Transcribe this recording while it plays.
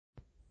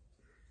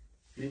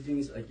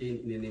Greetings again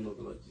in the name of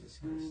the Lord Jesus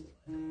Christ.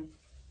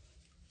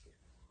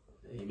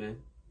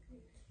 Amen.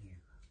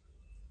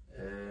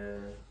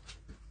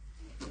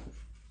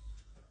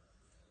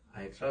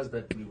 I trust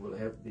that we will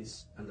have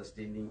this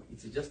understanding.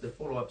 It's just a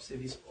follow-up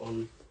series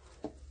on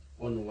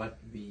what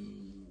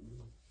we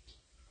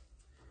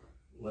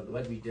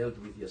dealt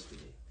with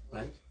yesterday,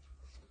 right?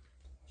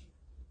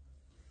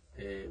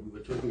 We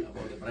were talking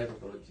about the bride of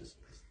the Lord Jesus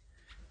Christ.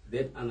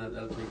 That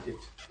unadulterated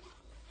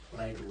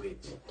bride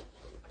weight.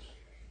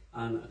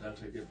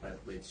 Unadulterated bride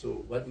weight.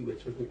 So what we were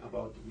talking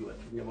about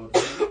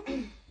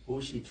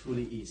who she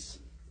truly is.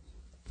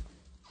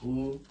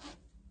 Who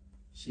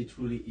she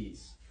truly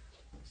is.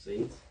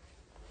 Saints.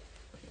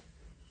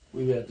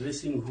 We were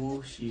addressing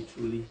who she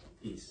truly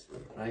is,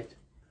 right?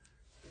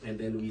 And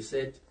then we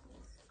said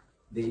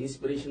the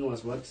inspiration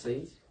was what,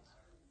 saints?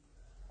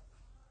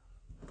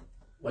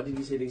 What did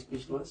we say the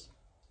inspiration was?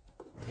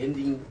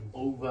 Handing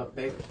over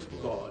back to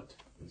God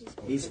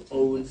his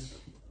own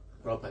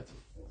property.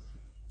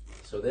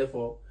 So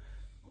therefore,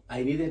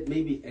 I needed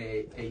maybe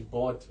a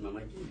board,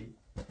 Mama Gili,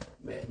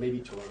 maybe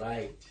to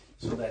write,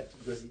 so that,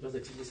 because it was a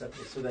teaching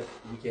subject, so that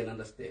we can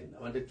understand.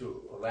 I wanted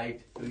to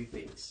write 3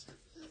 things.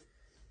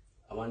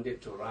 I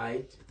wanted to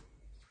write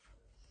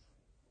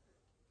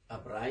a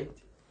bride,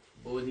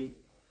 body,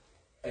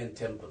 and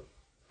temple.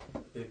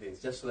 3 things,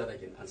 just so that I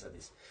can answer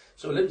this.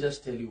 So let me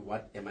just tell you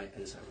what am I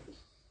answering.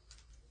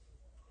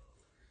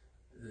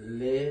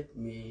 Let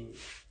me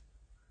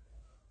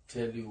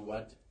tell you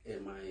what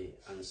am I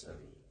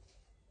answering.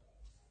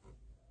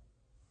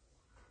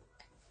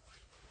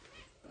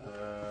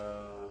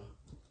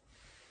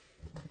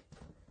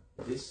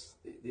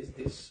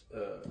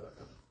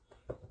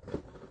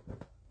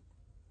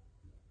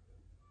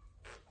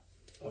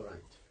 All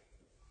right.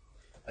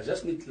 I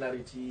just need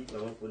clarity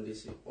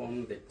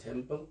on the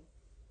temple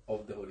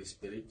of the Holy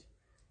Spirit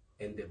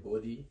and the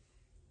body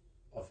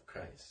of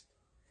Christ.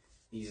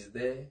 Is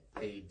there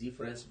a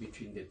difference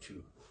between the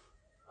two?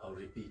 I'll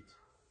repeat.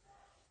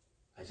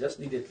 I just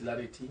needed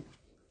clarity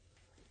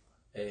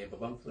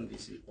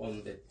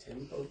on the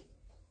temple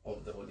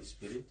of the Holy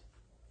Spirit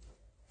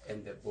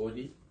and the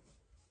body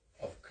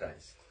of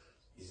Christ.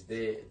 Is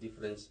there a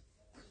difference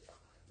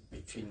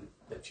between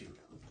the two?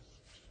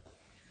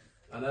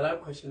 Another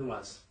question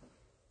was,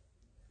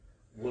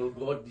 will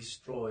God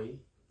destroy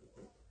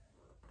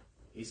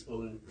his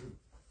own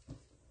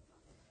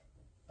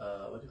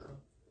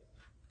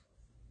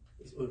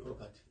his own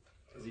property?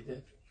 Is it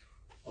that?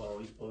 Or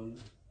his own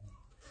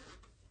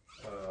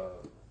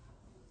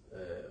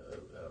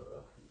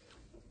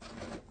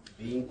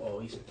being,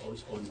 or his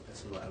own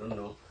person? I don't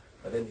know.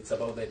 But then it's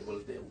about that,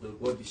 will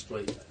God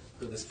destroy that?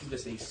 Because the scripture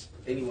says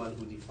anyone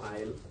who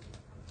defile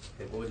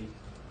the body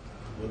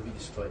will be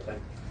destroyed.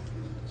 Right?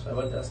 So I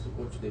want us to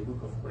go to the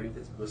book of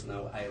Corinthians, because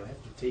now I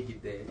have to take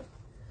it there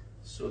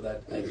so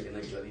that I can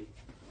actually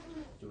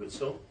do it.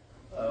 So,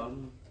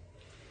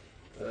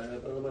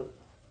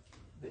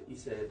 there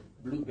is a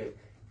blue bag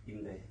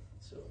in there,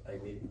 so I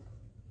need it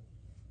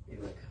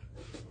in my car.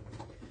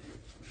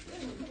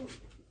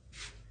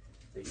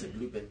 There's a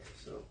blue bag,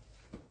 so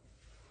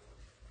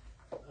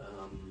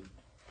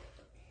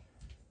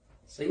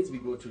saints, we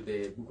go to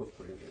the book of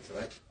Corinthians,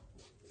 right?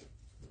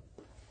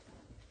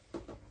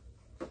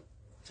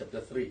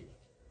 Chapter 3.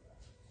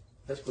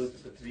 Let's go to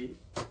chapter 3,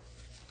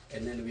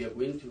 and then we are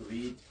going to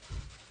read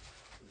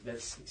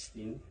verse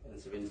 16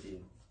 and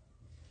 17.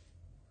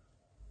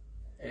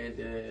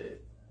 And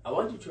I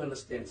want you to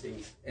understand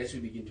things as we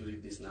begin to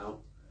read this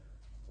now.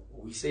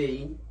 We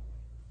say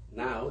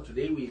now,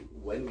 today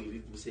when we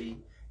read, we say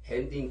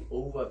handing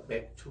over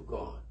back to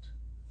God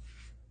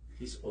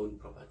his own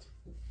property.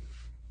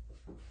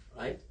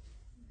 Right?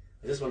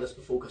 I just want us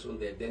to focus on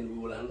that, then we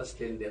will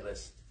understand the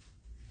rest.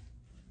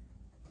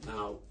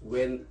 Now,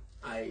 when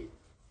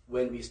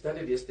we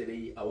started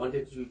yesterday, I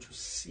wanted you to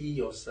see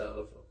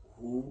yourself,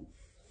 who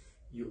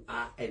you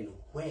are and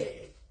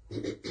where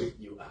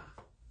you are.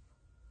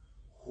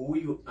 Who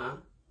you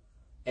are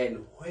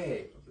and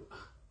where you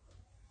are.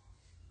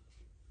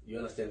 You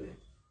understand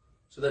that?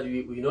 So that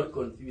we're not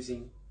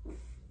confusing.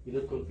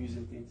 You're not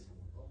confusing things.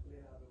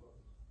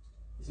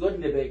 It's not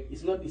in the bag.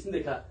 It's in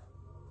the car.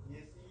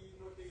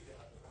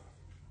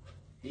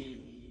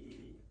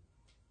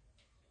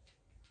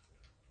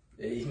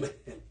 Amen.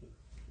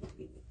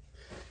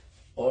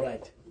 All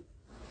right.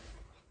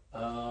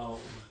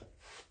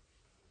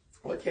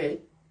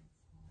 Okay.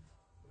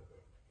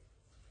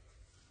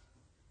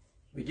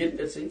 We get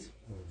that, saints?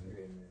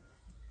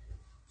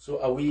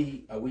 So are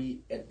we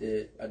at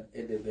the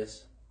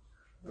verse?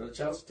 Brother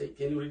Charles,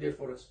 can you read it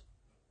for us?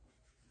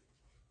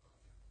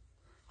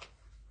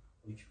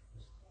 Which?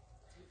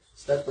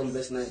 Start from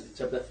verse 9,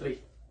 chapter 3.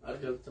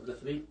 Article chapter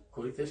 3,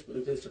 Corinthians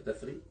chapter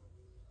 3.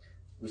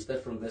 We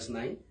start from verse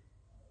 9,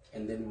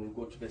 and then we'll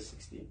go to verse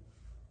 16.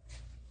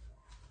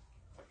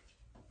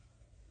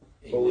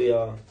 For we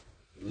are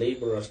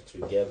laborers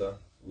together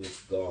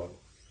with God.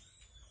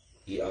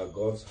 Ye are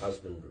God's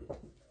husbandry.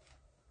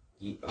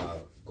 Ye are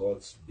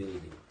God's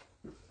building.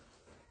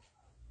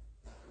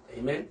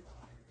 Amen.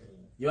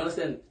 You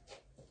understand?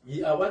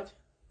 Ye are what?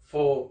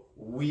 For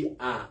we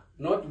are,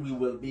 not we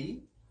will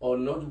be, or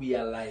not we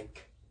are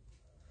like.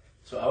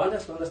 So I want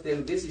us to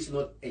understand this is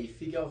not a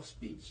figure of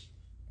speech.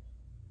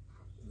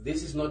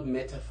 This is not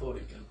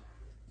metaphorical.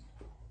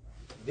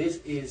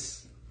 This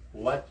is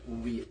what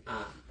we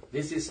are.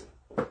 This is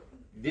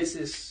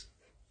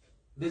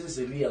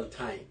real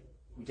time.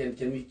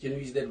 Can we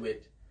use that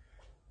word?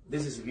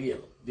 This is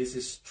real. This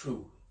is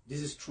true.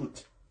 This is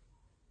truth.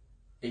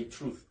 A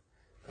truth.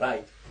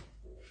 Right.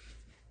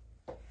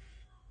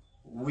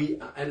 We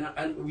are,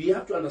 and we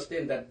have to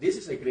understand that this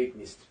is a great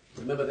mystery.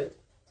 Remember that?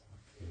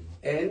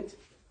 And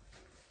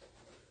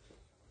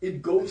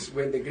it goes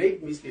when the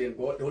great mystery and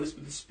God, the Holy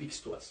Spirit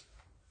speaks to us.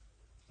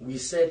 We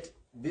said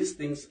these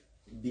things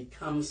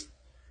becomes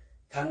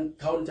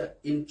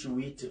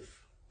counterintuitive.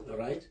 All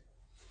right?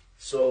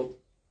 So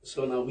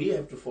now we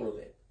have to follow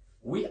that.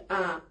 We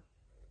are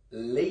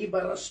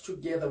laborers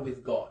together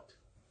with God.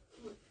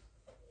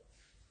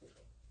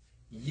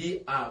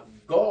 Ye are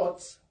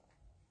God's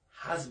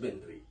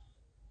husbandry.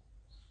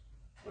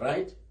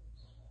 Right?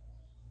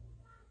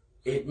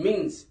 It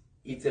means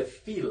it's a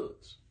field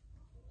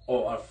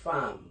or a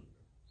farm.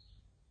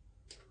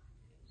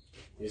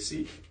 You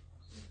see?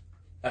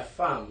 A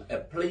farm, a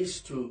place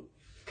to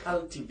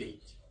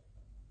cultivate.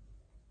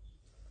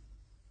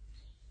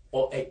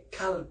 Or a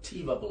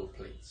cultivable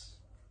place.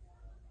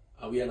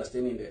 Are we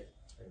understanding that?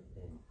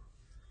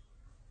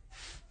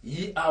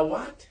 Ye are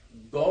what?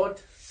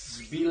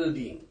 God's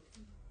building.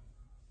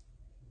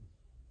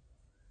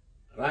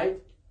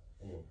 Right?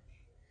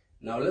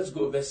 Now let's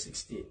go verse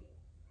 16.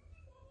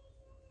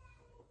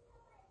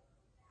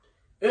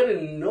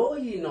 Know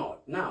ye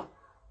not. Now,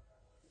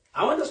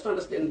 I want us to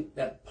understand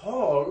that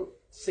Paul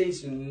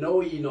says,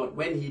 know ye not,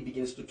 when he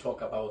begins to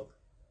talk about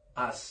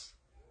us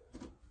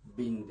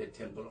being the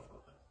temple of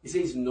God. He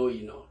says, know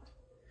ye not.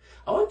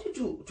 I want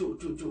you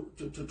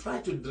to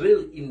try to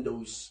drill in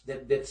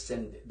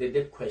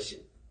that question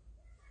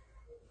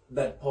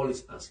that Paul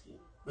is asking.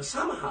 But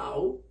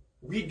somehow,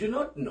 we do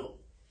not know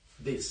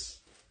this.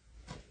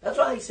 That's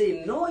why I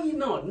say, know ye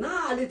not.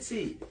 Now, let's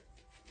see.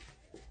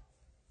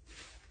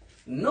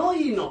 Know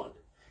ye not.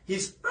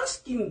 He's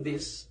asking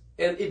this,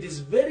 and it is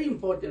very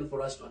important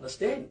for us to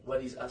understand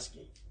what he's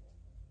asking.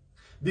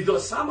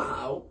 Because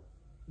somehow,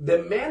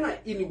 the manner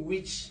in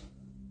which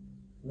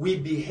we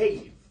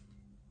behave,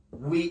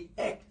 we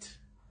act,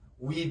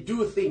 we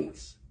do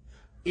things,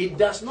 it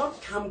does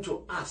not come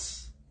to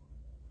us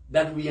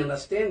that we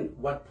understand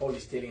what Paul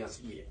is telling us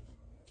here.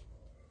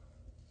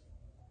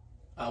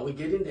 Are we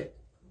getting that?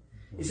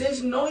 He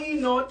says, know ye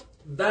not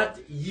that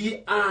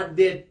ye are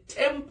the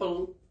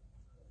temple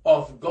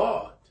of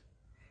God,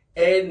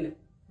 and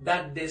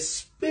that the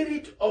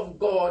Spirit of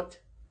God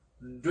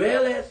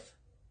dwelleth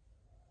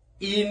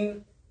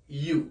in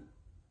you.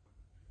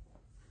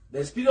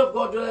 The Spirit of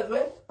God dwelleth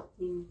where?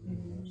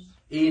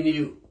 In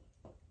you.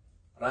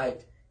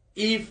 Right.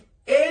 If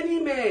any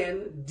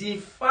man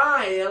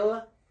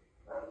defile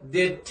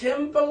the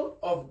temple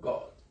of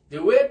God,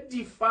 the word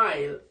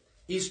defile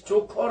is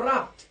to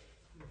corrupt,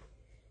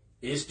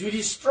 is to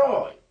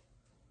destroy.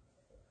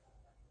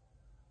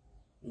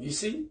 You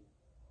see?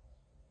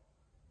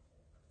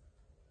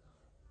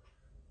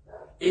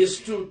 Is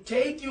to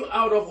take you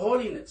out of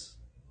holiness,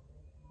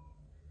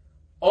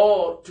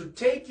 or to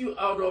take you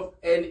out of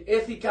an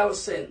ethical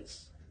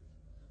sense.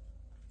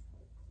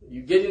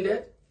 You getting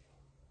that?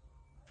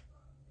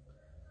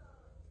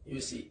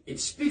 You see, it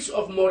speaks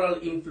of moral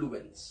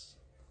influence.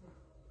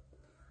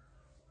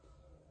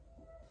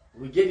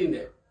 We getting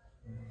there?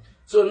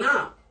 So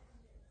now,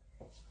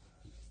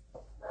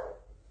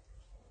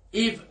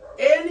 if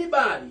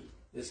anybody,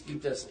 the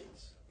scripture says,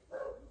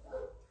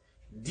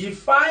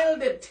 defile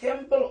the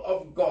temple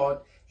of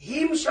God,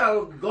 him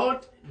shall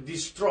God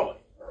destroy.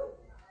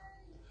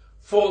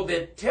 For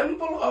the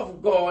temple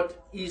of God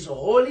is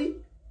holy,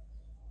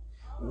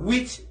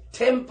 which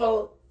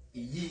temple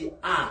ye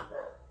are.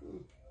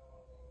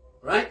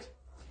 Right?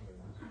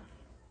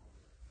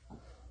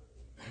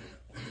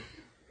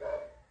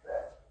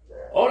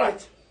 All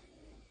right.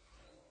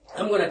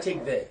 I'm going to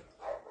take there.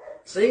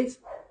 Saints,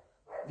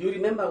 do you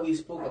remember we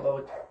spoke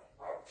about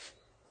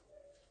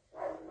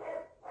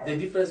the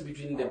difference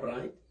between the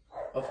bride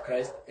of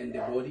Christ and the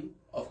body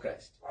of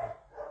Christ?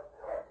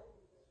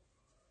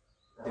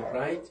 The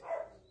bride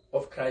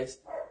of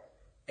Christ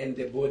and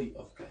the body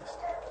of Christ.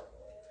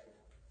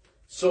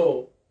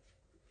 So,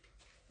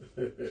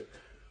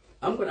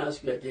 I'm going to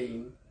ask you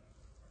again,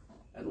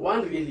 and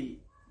one really,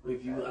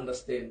 if you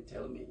understand,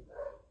 tell me,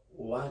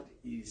 what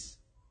is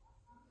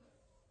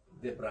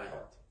the bride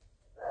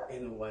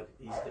and what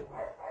is the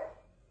body?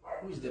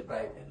 Who is the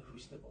bride and who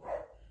is the body?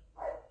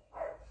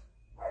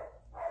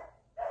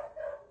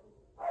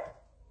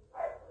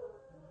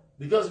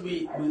 Because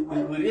we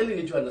really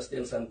need to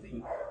understand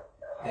something.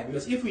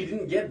 Because if we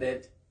didn't get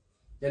that,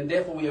 then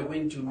therefore we are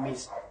going to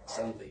miss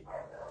something.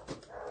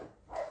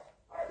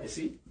 You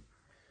see?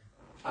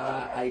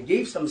 I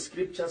gave some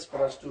scriptures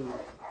for us to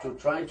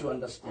try to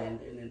understand,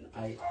 and then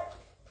I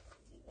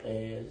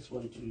just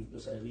want to,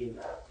 because I really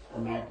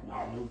made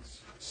my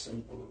notes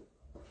simple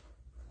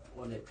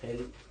on a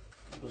pen.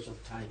 because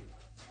of time.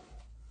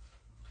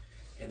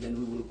 And then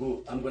we will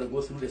go, I'm going to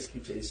go through the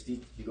scripture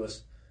instead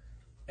because,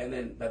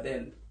 but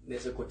then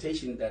there's a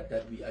quotation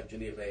that we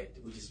actually read,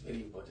 which is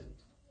very important,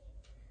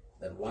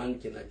 that one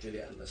can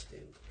actually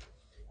understand.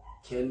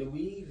 Can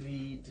we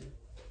read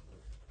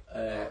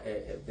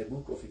the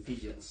book of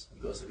Ephesians?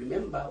 Because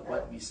remember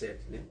what we said.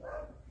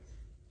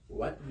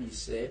 What we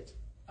said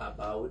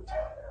about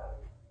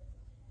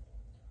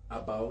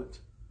the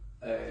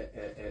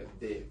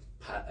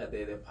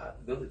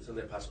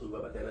Passover,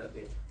 but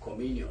the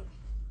communion.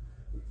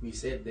 We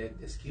said that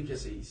the scripture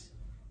says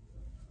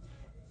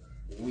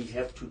we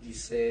have to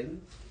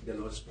discern the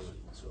Lord's body.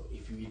 So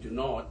if we do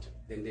not,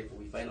 then therefore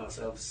we find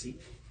ourselves sick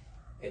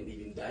and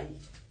even dying.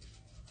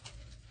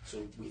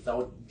 So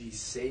without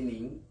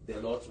discerning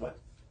the Lord's what?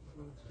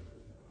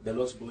 The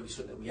Lord's body.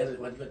 So that we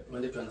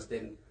wanted to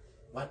understand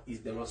what is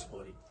the Lord's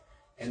body.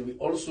 And we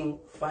also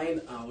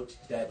find out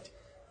that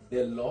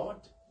the Lord,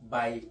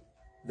 by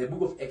the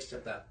book of Acts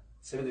chapter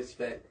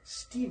 75,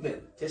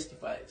 Stephen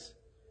testifies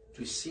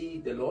to see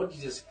the Lord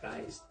Jesus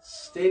Christ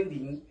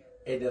standing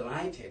at the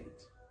right hand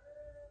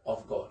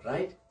of God,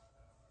 right?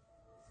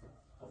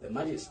 Of the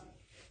majesty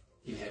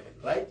in heaven,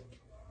 right?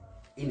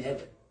 In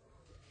heaven.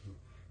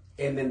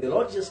 And then the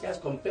Lord Jesus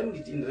Christ confirmed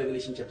it in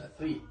Revelation chapter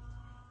 3,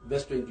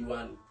 verse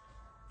 21,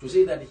 to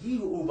say that he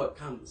who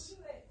overcomes,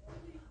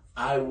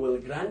 I will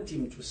grant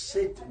him to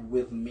sit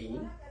with me,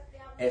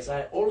 as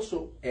I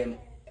also am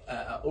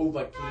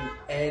overcame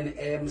and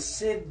am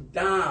set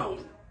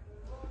down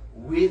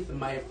with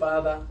my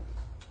Father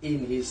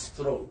in his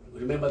throne.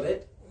 Remember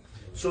that?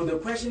 So the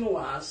question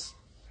was,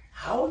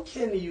 how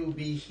can you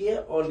be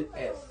here on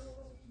earth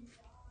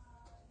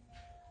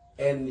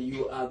and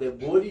you are the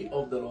body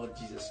of the Lord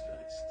Jesus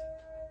Christ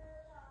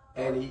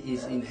and he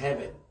is in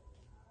heaven?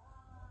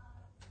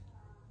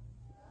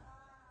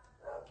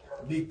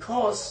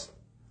 Because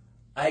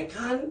I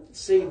can't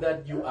say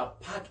that you are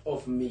part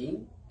of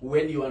me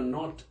when you are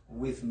not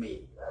with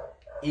me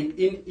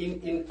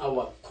in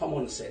our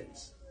common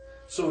sense.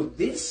 So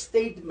this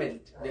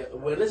statement, the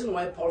reason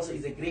why Paul says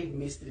it's a great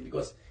mystery,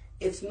 because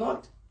it's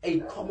not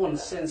a common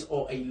sense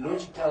or a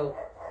logical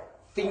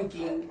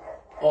thinking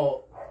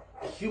or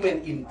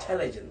human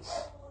intelligence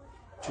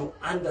to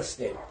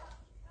understand.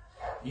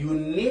 You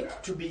need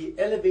to be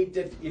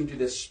elevated into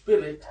the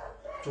spirit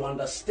to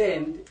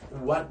understand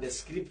what the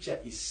scripture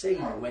is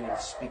saying when it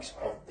speaks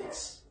of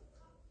this.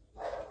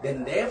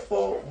 Then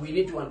therefore we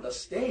need to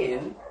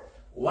understand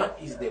what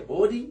is the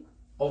body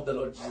of the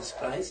Lord Jesus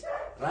Christ,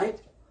 right?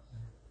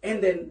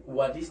 And then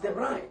what is the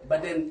bride?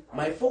 But then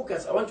my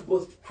focus, I want to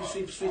go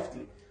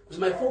swiftly, because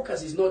my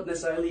focus is not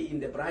necessarily in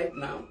the bride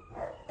now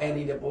and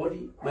in the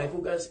body. My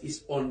focus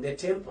is on the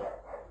temple.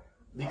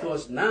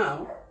 Because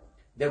now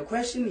the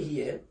question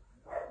here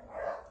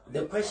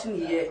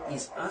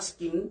is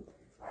asking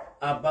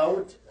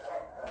about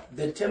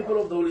the temple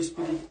of the Holy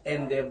Spirit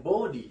and the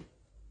body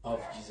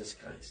of Jesus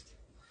Christ.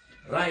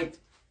 Right?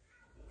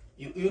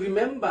 You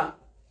remember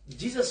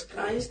Jesus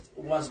Christ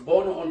was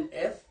born on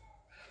earth,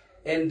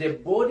 and the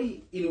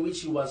body in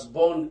which he was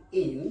born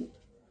in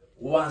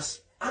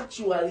was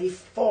actually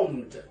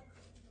formed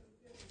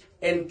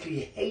and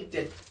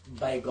created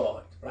by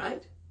God,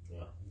 right?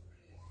 Yeah.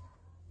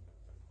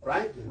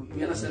 Right?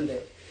 We understand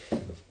that?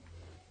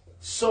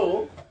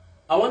 So,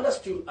 I'm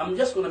just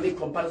going to make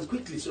comparisons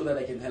quickly so that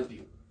I can help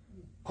you.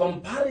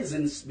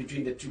 Comparisons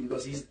between the two,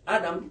 because he's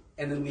Adam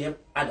and then we have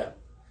Adam.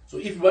 So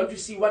if you want to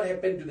see what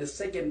happened to the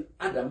second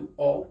Adam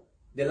or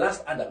the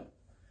last Adam,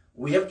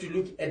 we have to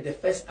look at the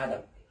first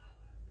Adam.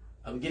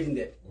 I'm getting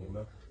that.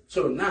 Mm-hmm.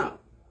 So now,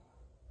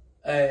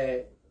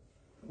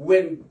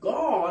 when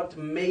God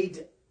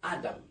made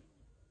Adam,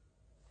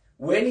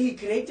 when he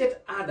created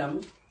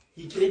Adam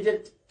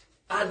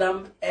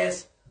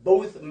as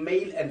both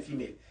male and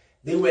female.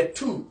 They were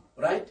two,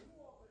 right?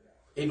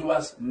 It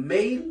was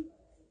male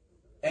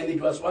and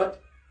it was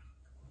what?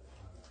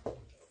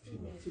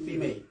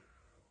 Female.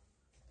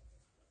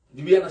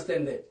 Do we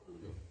understand that?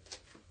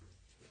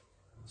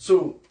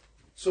 So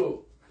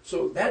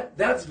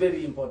that's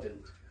very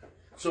important.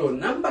 So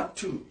number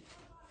two,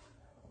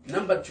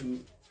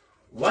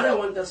 what I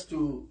want us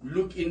to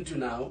look into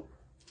now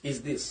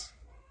is this,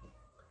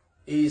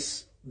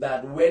 is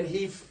that when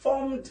he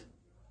formed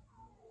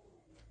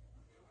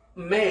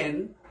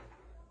man,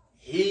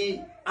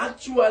 he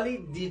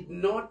actually did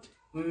not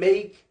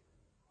make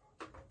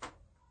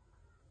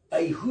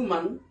a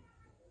human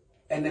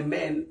and a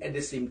man at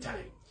the same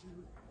time.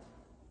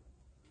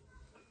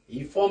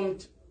 He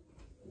formed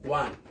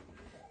one,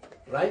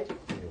 right?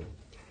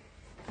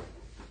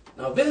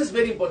 Now this is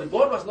very important.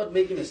 God was not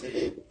making a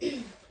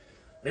mistake.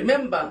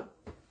 Remember,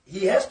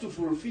 he has to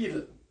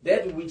fulfill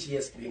that which he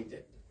has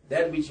created,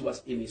 that which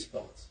was in his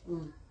thoughts.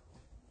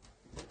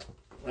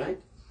 Right?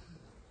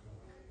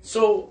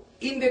 So,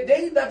 in the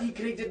day that he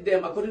created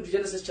them, according to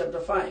Genesis chapter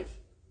 5,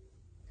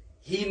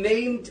 he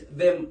named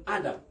them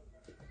Adam.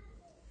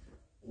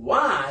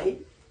 Why?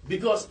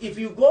 Because if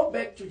you go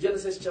back to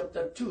Genesis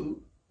chapter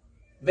 2,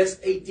 verse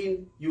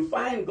 18, you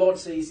find God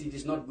says it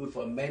is not good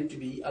for man to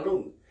be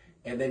alone.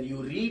 And then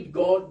you read,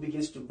 God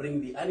begins to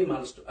bring the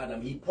animals to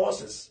Adam. He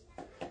pauses.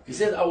 He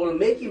says, I will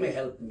make him a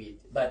helpmeet.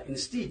 But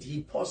instead,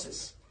 he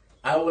pauses.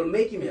 I will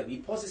make him help. He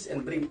pauses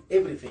and bring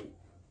everything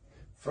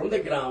from the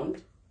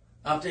ground.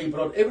 After he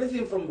brought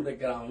everything from the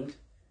ground,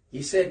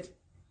 he said,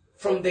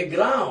 from the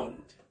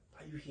ground,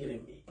 are you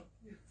hearing me?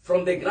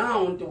 From the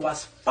ground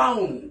was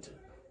found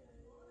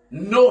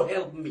no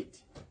helpmeet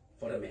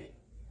for a man.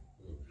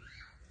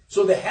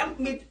 So the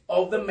helpmeet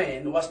of the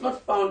man was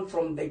not found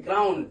from the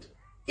ground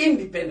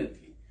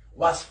independently,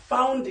 was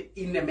found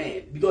in a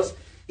man, because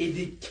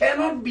it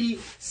cannot be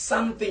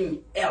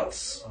something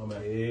else.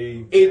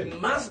 Amen. It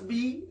must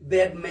be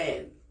that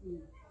man,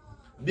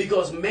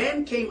 because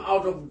man came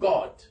out of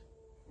God.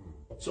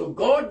 So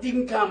God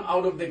didn't come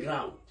out of the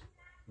ground.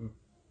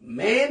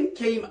 Man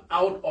came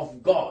out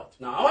of God.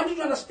 Now I want you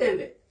to understand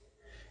that.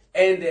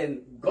 And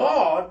then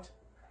God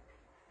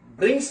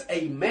brings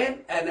a man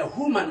and a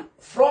woman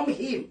from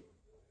him.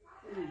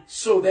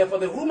 So therefore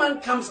the woman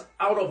comes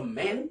out of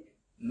man.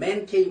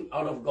 Man came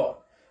out of God.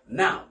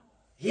 Now,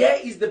 here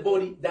is the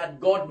body that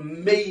God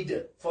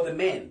made for the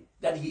man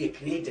that he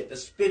created, the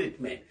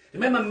spirit man.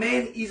 Remember,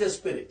 man is a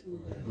spirit.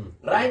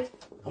 Right?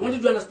 I want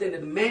you to understand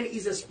that man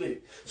is a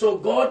spirit. So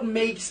God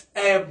makes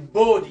a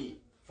body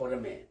for a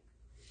man.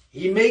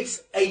 He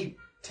makes a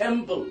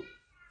temple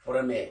for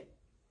a man.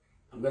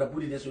 I'm going to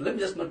put it this way. Let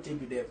me just not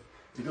take you there,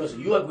 because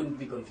you are going to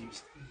be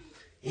confused.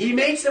 He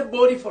makes a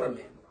body for a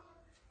man.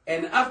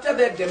 And after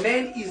that, the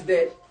man is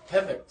there,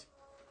 perfect.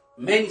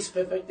 Man is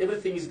perfect.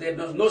 Everything is there.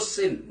 No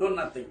sin, no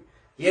nothing.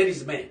 Here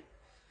is man.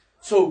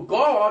 So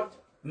God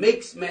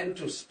makes man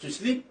to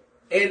sleep.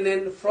 And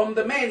then from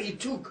the man, he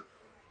took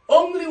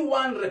only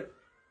one rib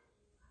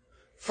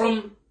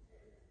from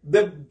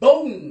the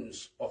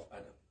bones of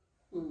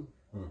Adam.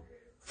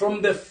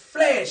 From the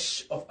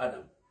flesh of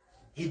Adam.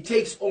 He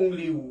takes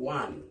only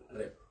one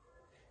rib.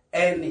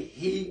 And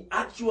he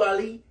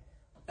actually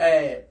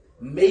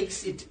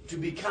makes it to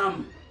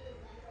become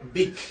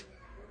big,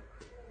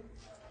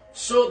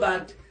 so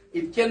that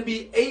it can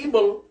be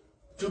able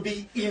to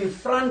be in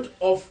front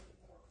of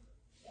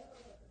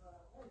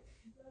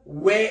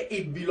where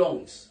it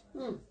belongs,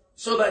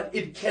 so that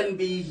it can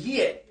be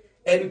here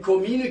and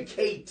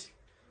communicate.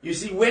 You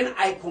see, when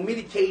I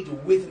communicate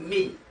with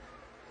me,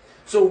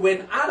 so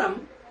when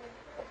Adam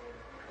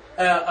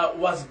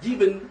was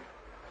given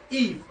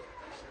Eve,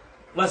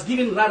 was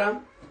given rather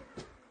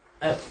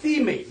a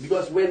female,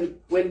 because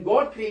when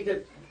God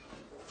created,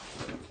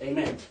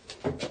 amen.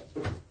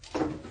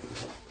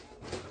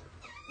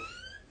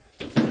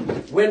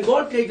 When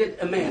God created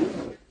a man,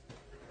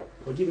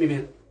 forgive me,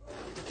 man.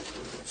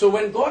 So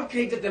when God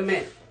created a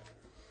man,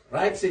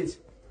 right, since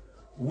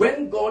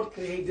when God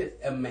created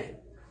a man,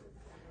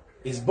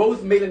 is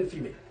both male and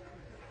female.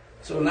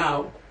 So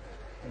now,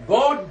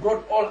 God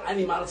brought all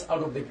animals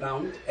out of the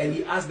ground and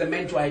he asked the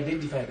man to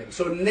identify them.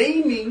 So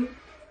naming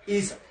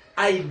is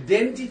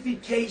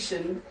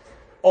identification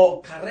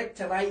or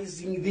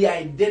characterizing the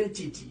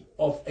identity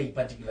of a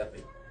particular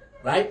thing,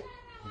 right?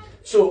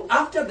 So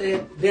after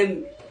that,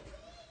 then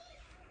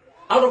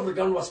out of the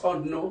ground was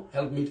found no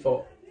helpmeet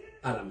for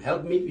Adam.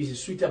 Helpmeet is a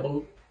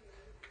suitable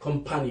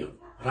companion,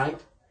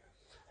 right?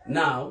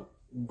 Now,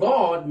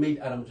 God made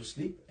Adam to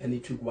sleep and he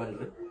took one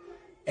rib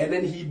and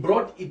then he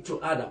brought it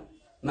to Adam.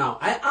 Now,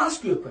 I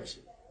ask you a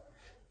question.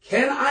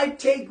 Can I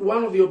take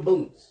one of your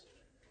bones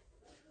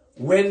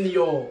when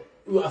you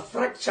are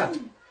fractured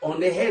on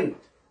the hand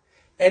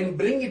and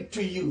bring it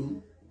to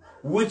you?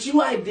 Would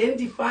you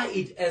identify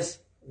it as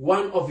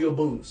one of your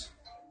bones?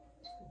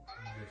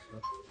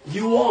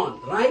 You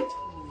won't, right?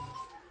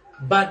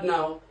 But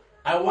now,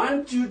 I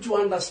want you to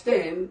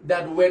understand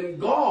that when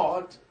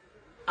God,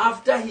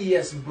 after he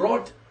has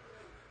brought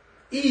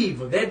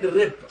Eve, that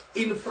rib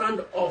in front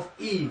of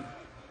Eve,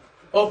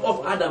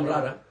 of Adam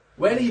rather,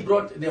 when he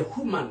brought the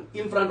woman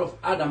in front of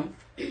Adam,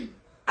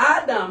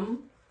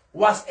 Adam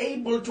was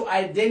able to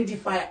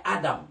identify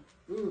Adam.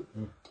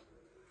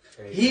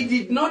 He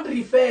did not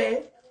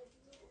refer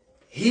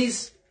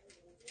his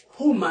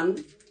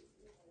woman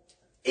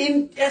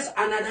as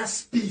another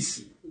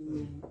species.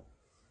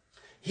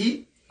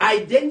 He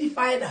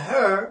identified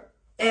her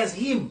as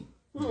him.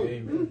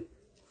 Amen.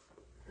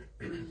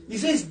 He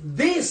says,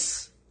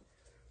 this,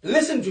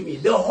 listen to me,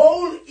 the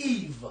whole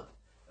Eve,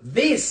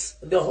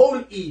 the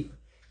whole Eve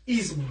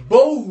is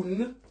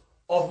bone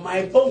of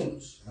my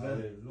bones.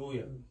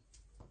 Hallelujah.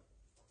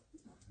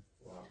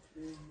 Wow.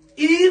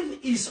 Eve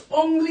is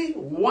only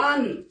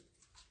one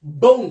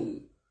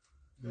bone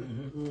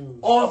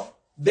of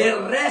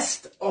the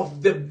rest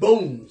of the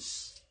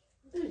bones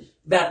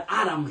that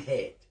Adam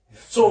had.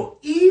 So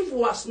Eve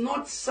was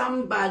not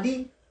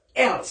somebody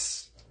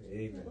else.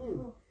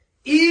 Amen.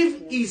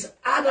 Eve is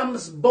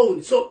Adam's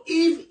bone. So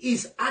Eve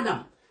is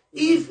Adam.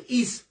 Eve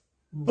is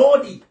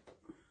body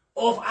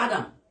of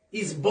Adam.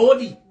 Is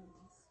body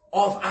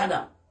of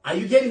Adam. Are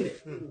you getting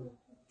it?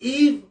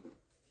 Eve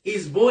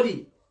is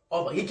body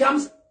of. He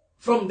comes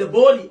from the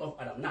body of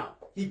Adam. Now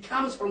she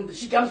comes from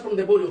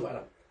the body of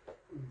Adam.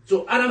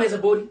 So Adam has a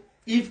body.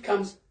 Eve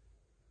comes,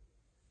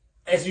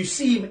 as you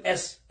see him,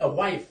 as a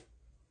wife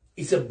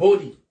is a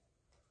body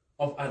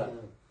of Adam.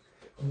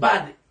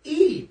 But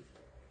Eve,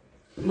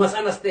 you must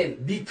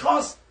understand,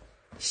 because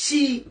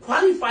she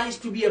qualifies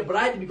to be a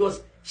bride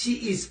because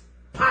she is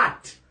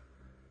part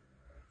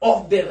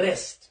of the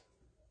rest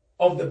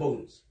of the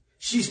bones.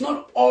 She's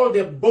not all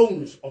the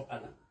bones of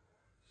Adam.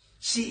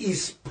 She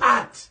is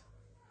part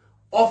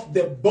of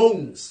the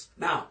bones.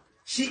 Now,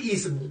 she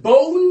is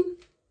bone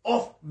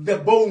of the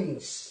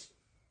bones.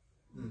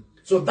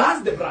 So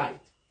that's the bride.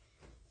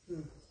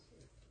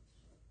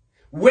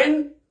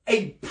 When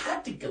a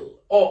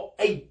particle or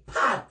a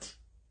part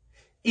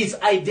is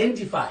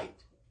identified,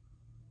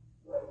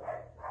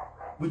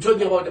 we're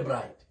talking about the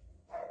bride.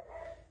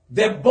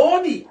 The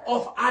body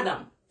of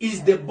Adam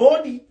is the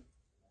body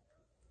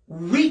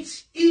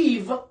which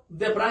Eve,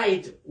 the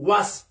bride,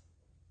 was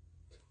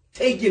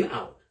taken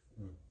out.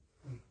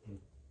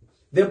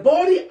 The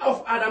body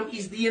of Adam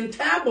is the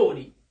entire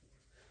body,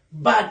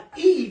 but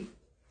Eve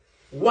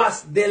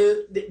was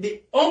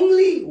the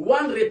only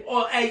one rib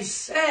or a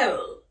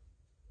cell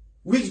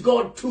which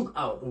God took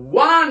out.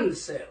 One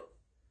cell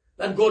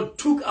that God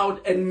took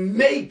out and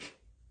make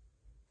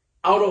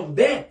out of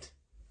that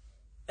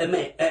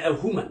a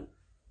woman.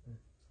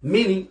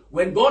 Meaning,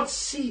 when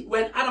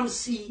Adam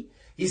see,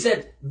 he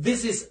said,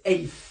 this is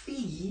a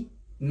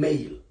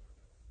female.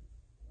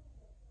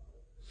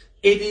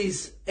 It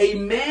is a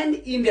man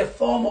in the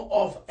form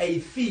of a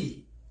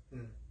fee.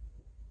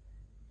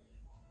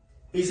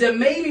 Is a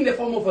male in the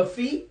form of a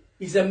fee,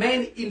 is a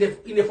man in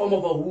the form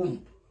of a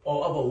womb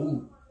or of a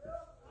womb.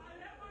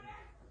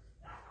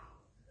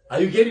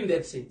 Are you getting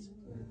that sense?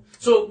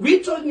 So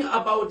we're talking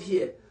about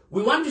here,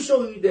 we want to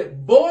show you the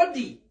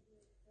body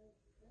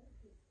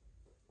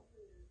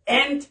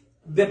and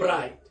the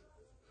bride.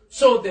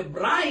 So the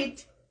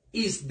bride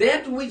is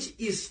that which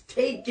is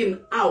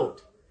taken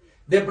out.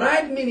 The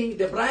bride, meaning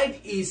the bride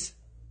is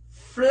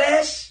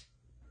flesh.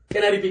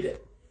 Can I repeat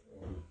it?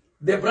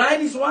 The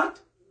bride is what?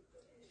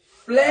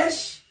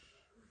 Flesh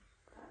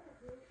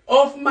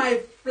of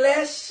my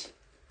flesh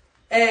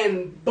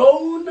and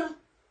bone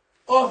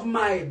of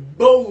my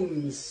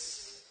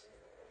bones.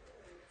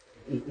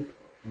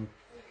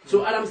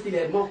 So Adam still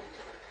had more.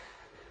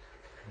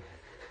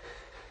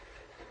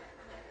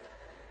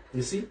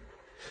 You see?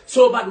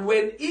 So, but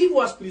when Eve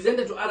was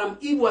presented to Adam,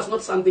 Eve was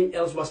not something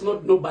else, was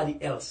not nobody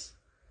else.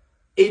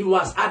 It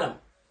was Adam.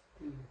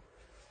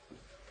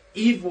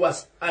 Eve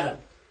was Adam.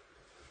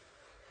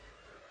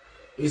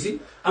 You see?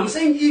 I'm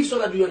saying Eve so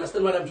that you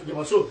understand what I'm talking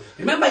about. So,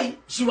 remember,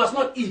 she was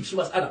not Eve, she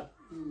was Adam.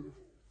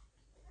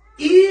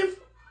 Eve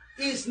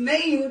is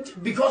named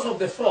because of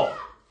the fall.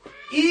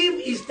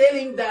 Eve is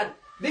telling that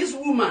this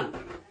woman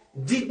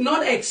did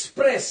not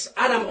express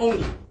Adam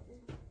only.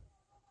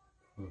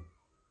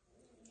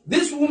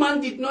 This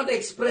woman did not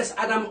express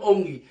Adam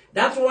only.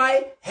 That's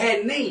why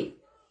her name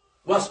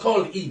was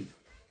called Eve.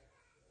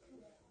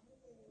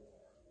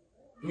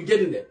 You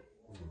getting that?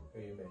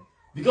 Amen.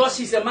 Because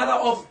she's a mother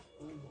of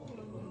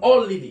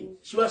all living.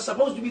 She was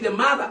supposed to be the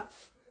mother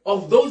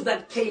of those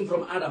that came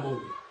from Adam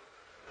only.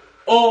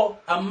 Or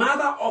a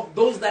mother of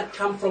those that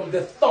come from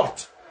the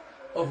thought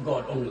of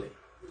God only.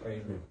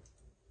 Amen.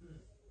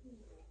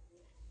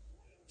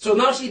 So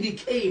now she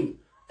became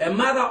a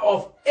mother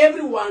of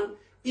everyone,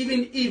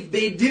 even if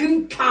they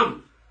didn't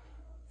come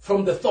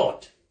from the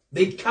thought.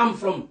 They come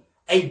from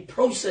a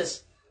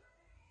process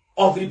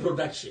of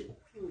reproduction.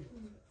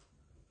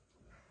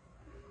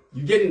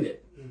 You getting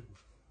that?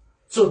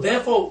 So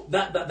therefore,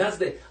 that's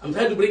the, I'm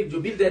trying to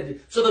build that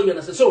so that you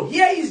understand. So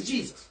here is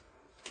Jesus.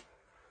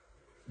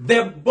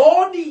 The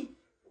body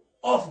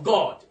of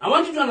God. I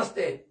want you to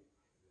understand.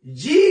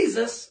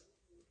 Jesus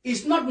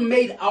is not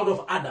made out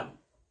of Adam.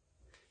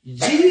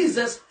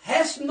 Jesus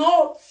has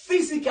no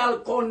physical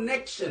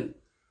connection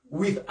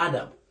with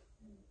Adam.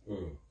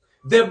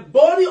 The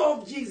body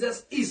of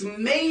Jesus is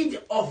made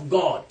of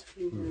God.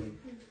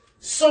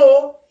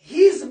 So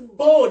his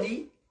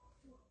body,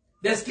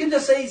 the scripture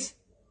says,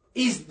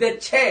 is the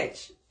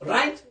church,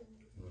 right?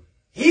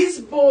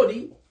 His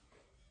body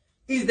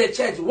is the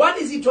church. What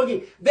is he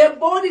talking? The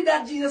body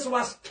that Jesus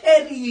was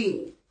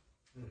carrying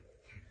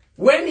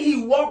when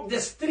he walked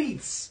the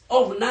streets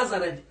of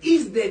Nazareth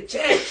is the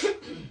church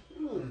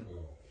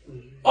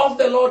of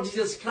the Lord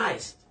Jesus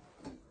Christ.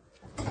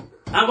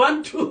 I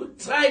want to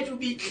try to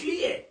be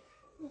clear.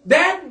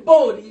 That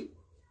body,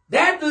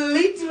 that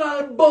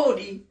literal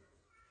body,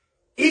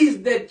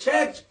 is the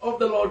church of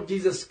the Lord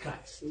Jesus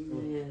Christ.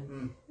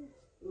 Amen.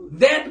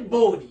 That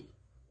body.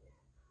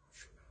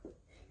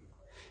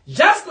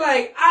 Just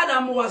like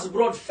Adam was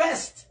brought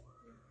first,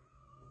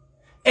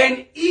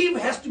 and Eve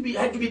had to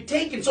be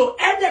taken. So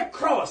at the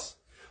cross,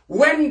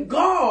 when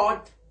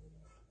God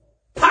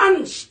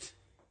punched,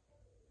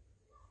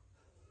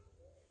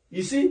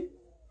 you see,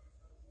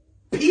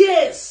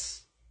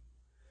 pierce,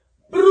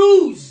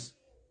 bruise,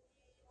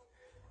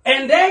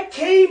 and there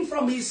came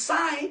from his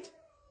side,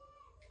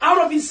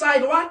 out of his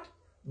side what?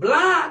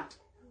 Blood,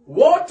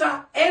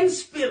 water, and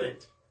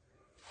spirit.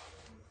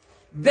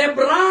 The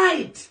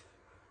bride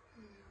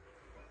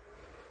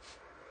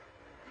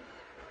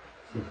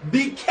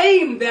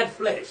became that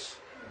flesh.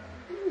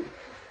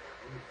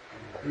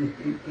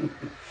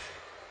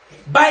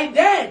 By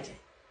that,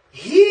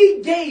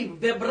 he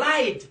gave the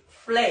bride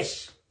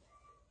flesh.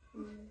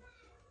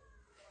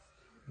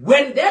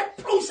 When that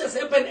process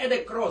happened at the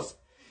cross,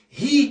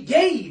 he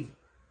gave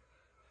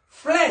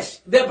flesh.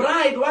 The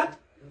bride what?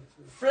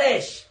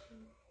 Flesh.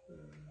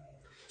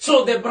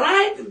 So the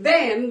bride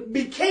then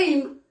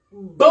became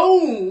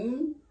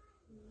bone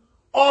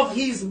of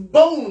his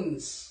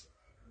bones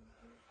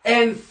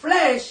and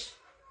flesh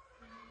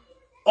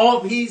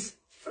of his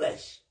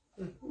flesh.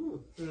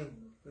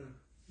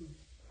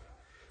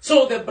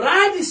 So the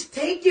bride is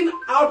taken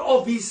out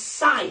of his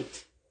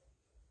sight.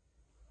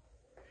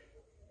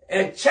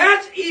 A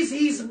church is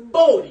his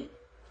body.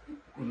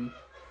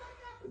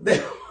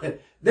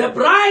 The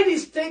bride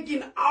is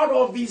taken out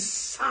of his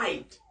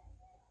sight.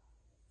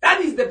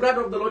 That is the bride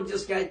of the Lord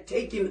Jesus Christ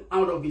taken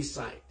out of his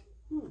sight.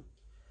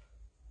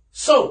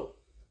 So,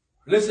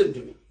 listen to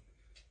me.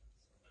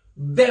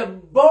 The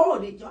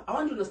body, I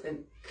want you to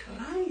understand,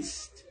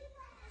 Christ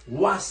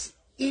was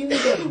in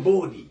the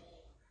body.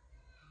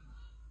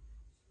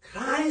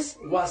 Christ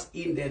was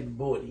in that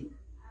body,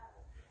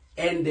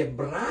 and the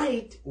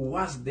bride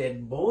was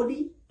that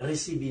body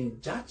receiving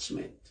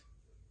judgment.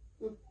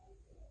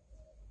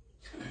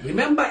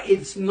 Remember,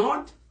 it's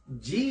not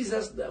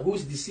Jesus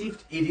who's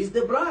deceived, it is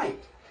the bride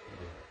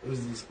who's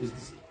deceived.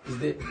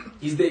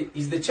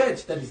 Is the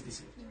church that is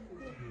deceived.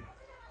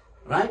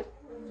 Right?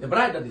 The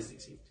bride that is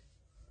deceived.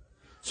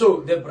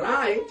 So the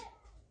bride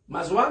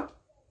must what?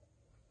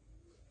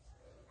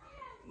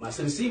 Must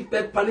receive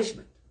that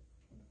punishment.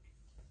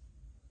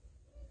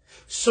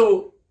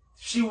 So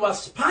she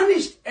was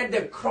punished at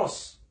the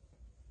cross.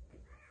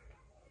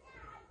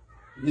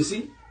 You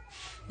see?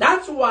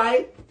 That's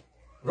why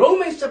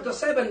Romans chapter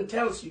 7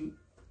 tells you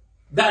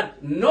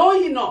that know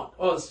ye not,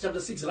 or chapter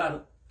 6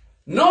 rather,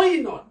 know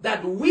ye not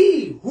that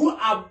we who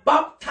are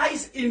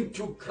baptized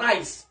into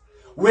Christ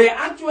were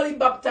actually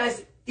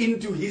baptized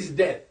into his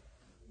death.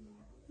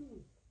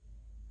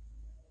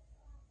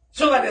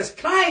 So that as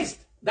Christ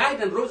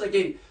died and rose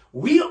again,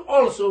 we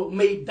also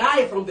may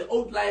die from the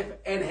old life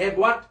and have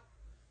what?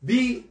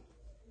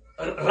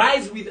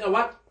 Rise with a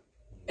what?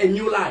 A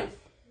new life.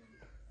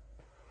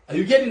 Are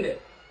you getting there?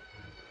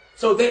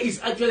 So there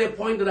is actually a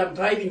point that I'm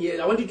driving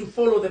here. I want you to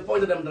follow the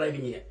point that I'm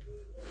driving here.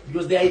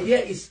 Because the idea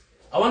is,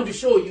 I want to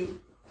show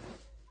you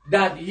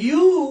that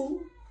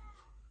you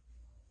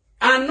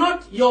are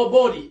not your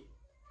body.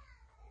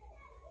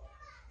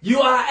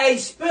 You are a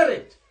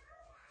spirit.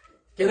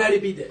 Can I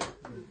repeat that?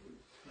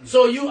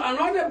 So you are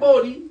not a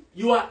body,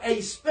 you are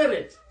a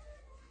spirit.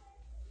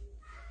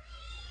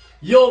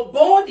 Your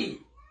body,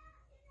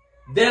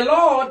 the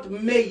Lord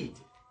made.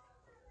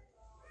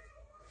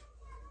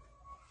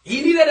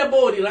 He needed a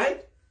body,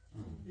 right?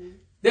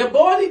 The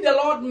body the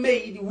Lord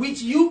made,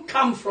 which you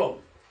come from.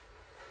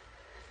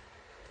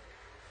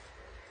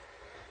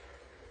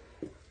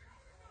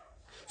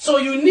 So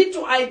you need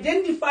to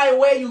identify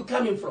where you're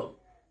coming from.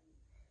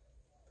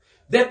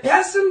 The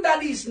person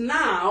that is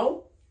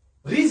now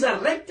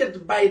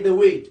resurrected by the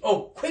word,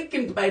 or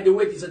quickened by the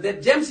word, is the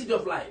gem seed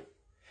of life,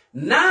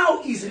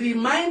 now is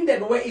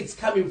reminded where it's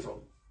coming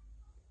from.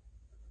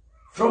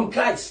 From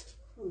Christ.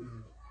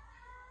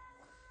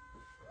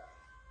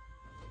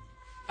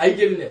 Are you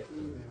getting it?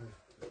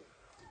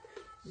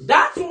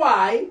 That's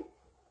why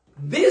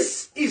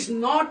this is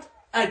not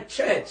a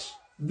church.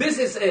 This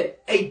is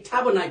a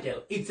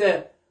tabernacle. It's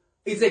a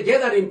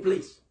gathering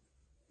place.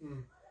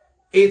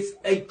 It's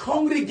a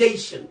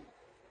congregation.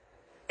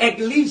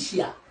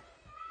 Ecclesia.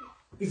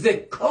 It's a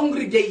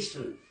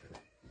congregation.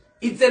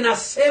 It's an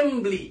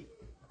assembly.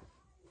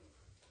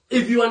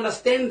 If you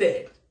understand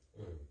that.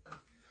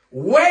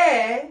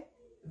 Where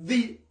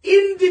the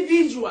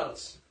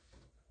individuals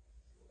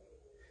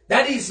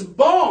that is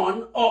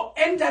born or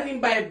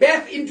entering by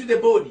birth into the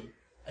body.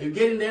 Are you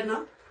getting there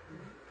now?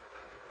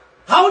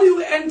 How do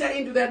you enter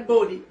into that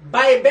body?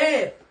 By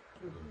birth.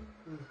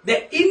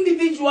 The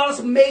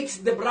individuals makes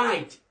the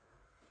bride.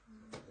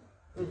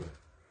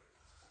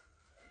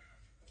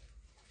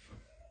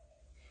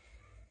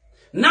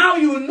 Now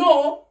you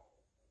know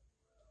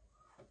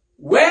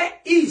where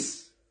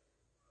is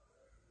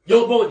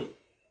your body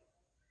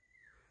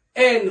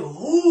and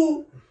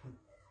whose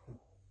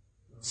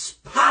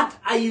part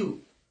are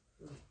you?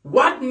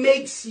 What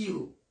makes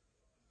you?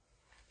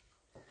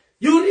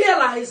 You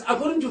realize,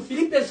 according to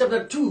Philippians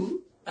chapter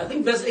 2, I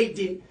think verse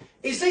 18,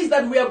 it says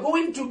that we are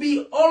going to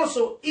be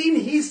also in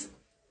his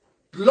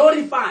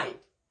glorified.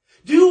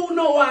 Do you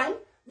know why?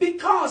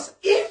 Because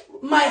if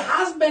my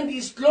husband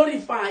is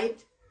glorified,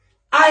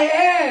 I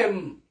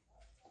am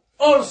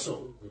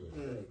also.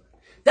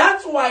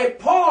 That's why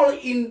Paul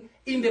in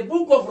the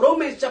book of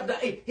Romans chapter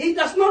 8, he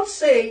does not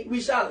say we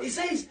shall. He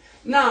says,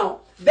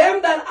 now,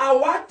 them that are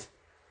what?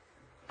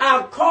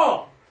 Are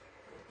called.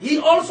 He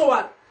also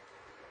what?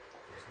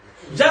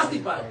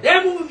 Justified.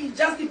 Them who will be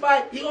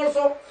justified, he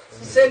also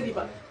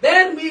sanctified.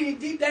 Then we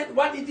did that,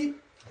 what he did?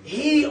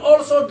 He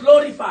also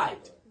glorified.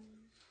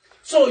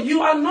 So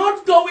you are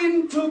not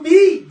going to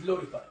be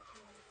glorified.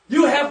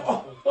 You have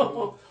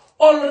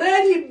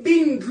already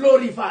been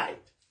glorified.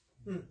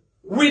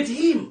 with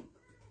him.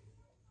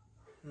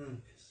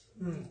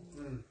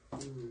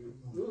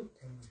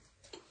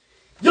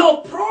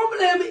 Your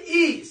problem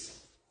is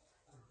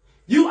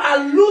you are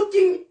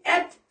looking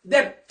at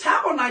the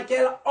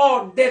tabernacle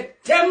or the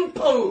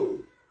temple.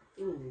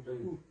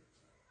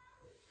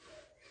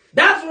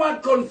 That's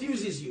what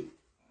confuses you.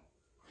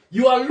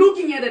 You are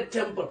looking at a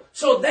temple.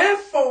 So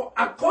therefore,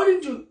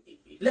 according to,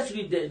 let's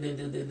read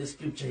the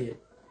scripture here.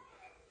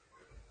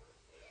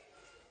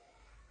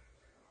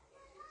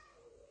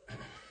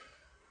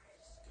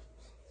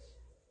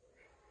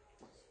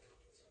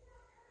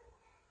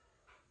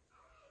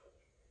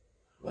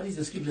 What is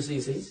the scripture saying?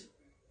 It says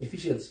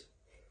Ephesians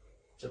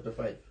chapter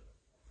 5.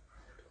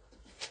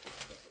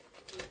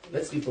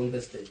 Let's read from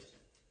verse 10.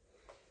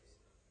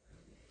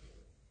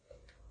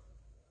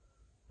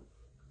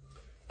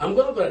 I'm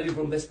going to read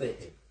from verse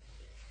 30.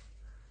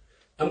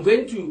 I'm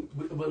going to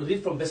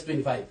read from verse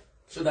 25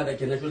 so that I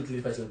can actually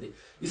clarify something.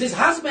 It says,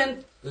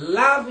 husband,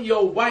 love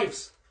your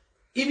wives,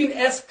 even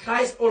as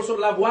Christ also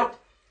loved what?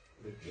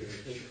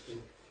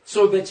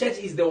 So the church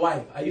is the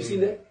wife. Are you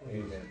seeing that?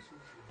 Amen.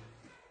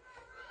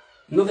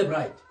 Not the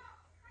bride.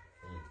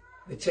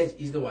 The church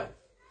is the wife.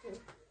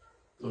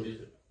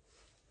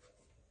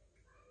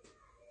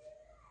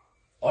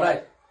 All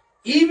right.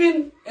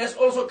 Even as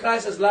also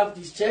Christ has loved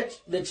his church,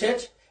 the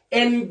church,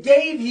 and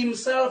gave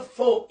himself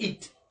for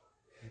it,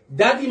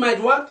 that he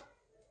might what?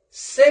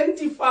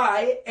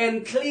 Sanctify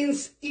and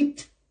cleanse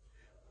it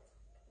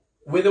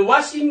with the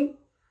washing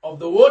of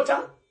the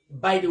water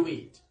by the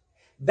word,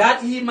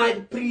 that he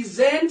might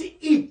present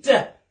it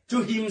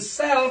to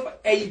himself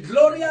a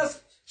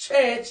glorious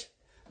church,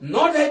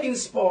 not having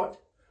spot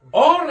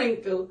or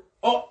wrinkle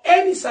or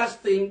any such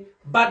thing,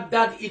 but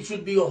that it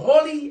should be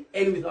holy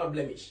and without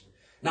blemish.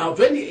 Now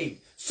 28.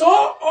 So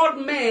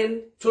ought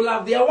men to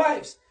love their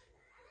wives,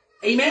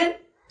 amen,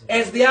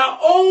 as their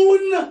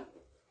own.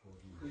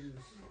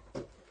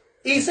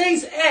 He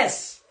says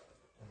as.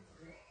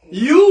 To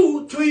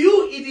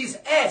you it is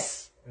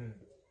as.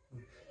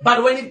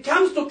 But when it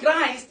comes to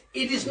Christ,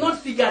 it is not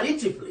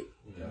figuratively.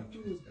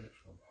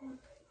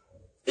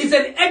 It's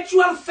an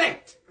actual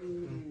fact.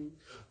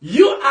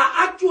 You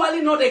are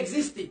actually not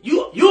existing.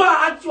 You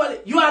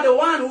are the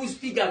one who is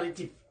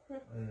figurative.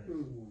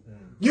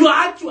 You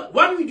are actual.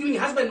 What we're doing,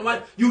 husband and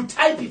wife, you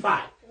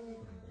typify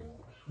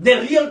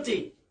the real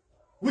thing,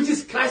 which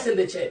is Christ and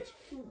the church.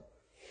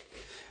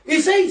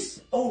 He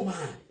says, oh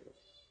man,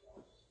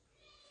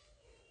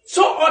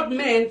 so ought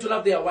men to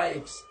love their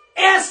wives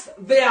as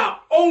their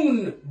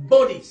own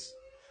bodies,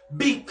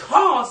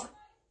 because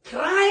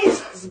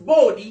Christ's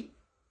body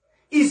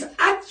is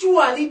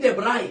actually the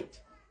bride,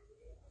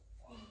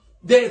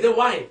 the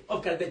wife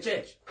of the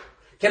church.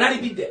 Can I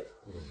repeat that?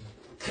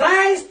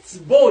 Christ's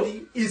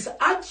body is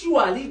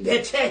actually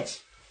the church,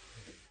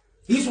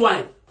 his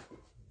wife.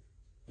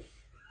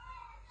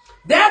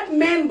 That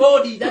man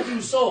body that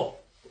you saw,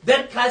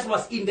 that Christ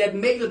was in, that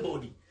male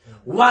body,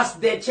 was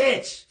the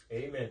church.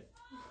 Amen.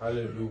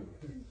 Hallelujah.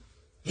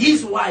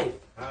 His wife.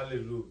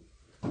 Hallelujah.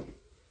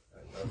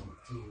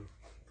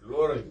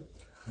 Glory.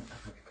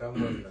 Come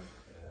on now.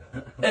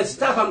 And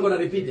stuff I'm going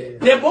to repeat it.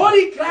 The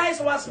body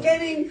Christ was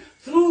carrying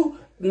through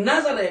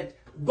Nazareth,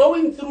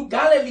 going through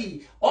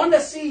Galilee, on the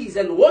seas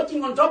and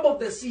walking on top of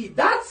the sea.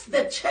 That's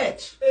the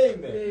church.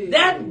 Amen.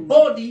 That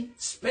body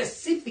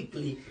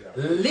specifically,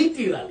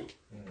 literally.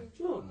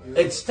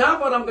 It's stuff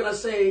what I'm going to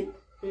say.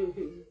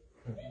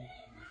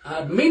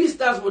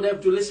 Ministers would have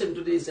to listen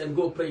to this and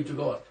go pray to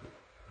God.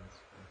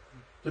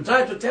 To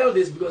try to tell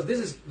this, because this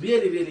is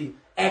really, really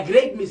a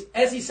great mystery.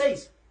 As he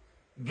says,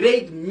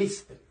 great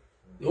mystery.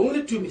 The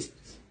only two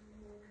mysteries.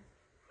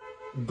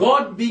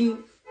 God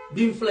being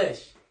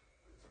flesh,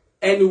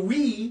 and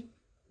we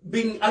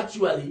being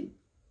actually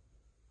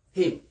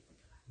him.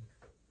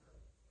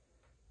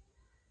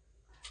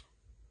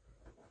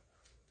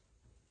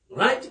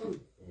 Right?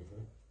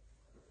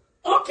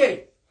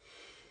 Okay.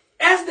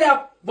 As they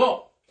are,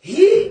 but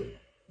he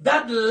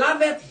that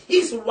loveth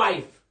his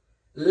wife,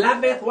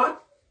 loveth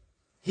what?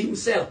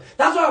 Himself.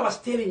 That's why I was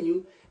telling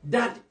you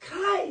that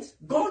Christ,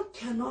 God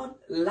cannot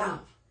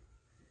love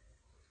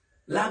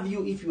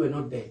you if you are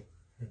not there.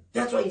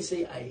 That's why he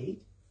say, I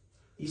hate.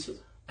 He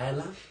says, I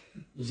love.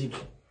 You see?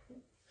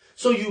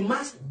 So you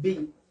must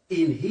be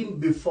in him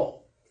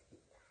before,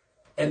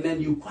 and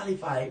then you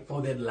qualify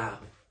for that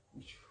love.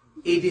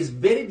 It is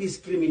very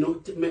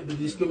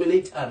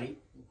discriminatory.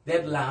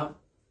 That love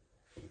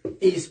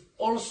is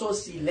also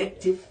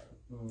selective,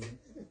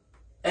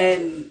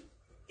 and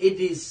it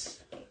is,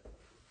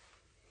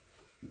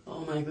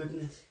 oh my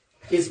goodness,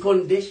 it's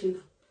conditional.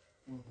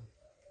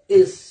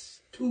 It's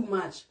too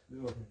much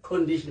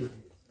conditional.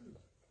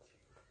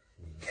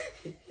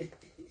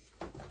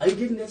 Are you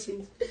getting that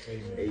thing?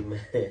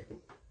 Amen.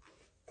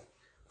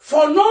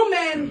 For no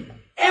man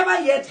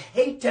ever yet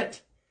hated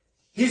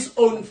his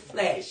own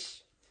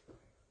flesh,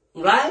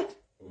 right?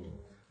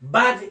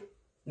 But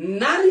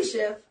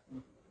nourisheth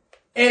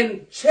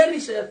and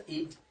cherisheth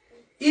it,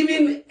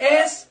 even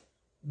as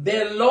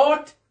the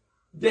Lord,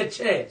 the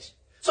church.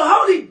 So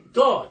how did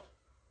God,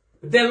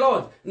 the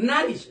Lord,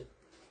 nourish it?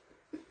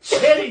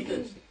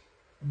 cherishes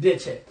the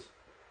church.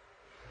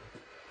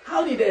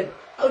 How did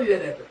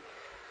that happen?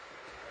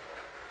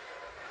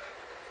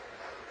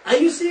 Are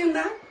you seeing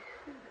that?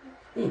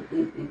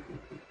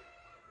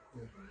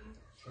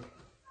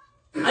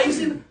 Are you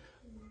seeing?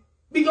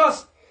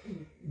 Because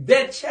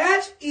the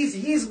church is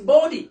his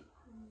body.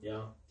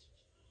 Yeah.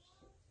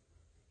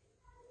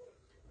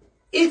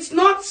 It's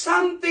not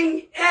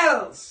something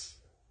else.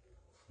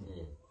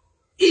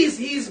 It's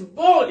his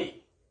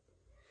body.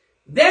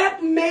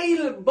 That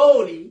male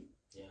body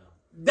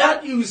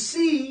that you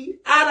see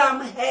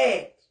Adam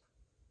had.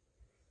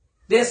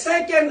 The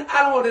second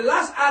Adam, or the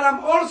last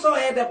Adam, also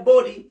had a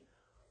body.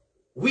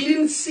 We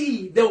didn't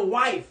see the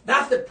wife.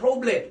 That's the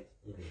problem.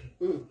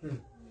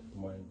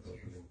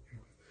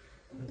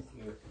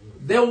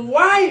 The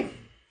wife,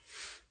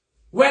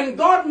 when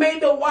God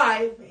made the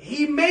wife,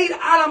 he made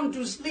Adam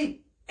to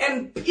sleep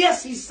and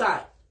pierce his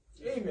side.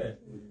 Amen.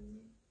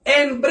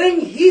 And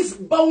bring his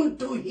bone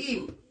to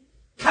him.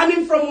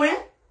 Coming from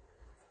where?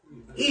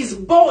 His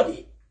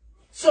body.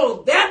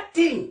 So that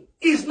thing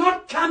is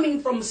not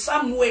coming from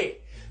somewhere.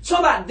 So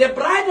that the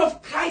bride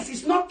of Christ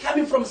is not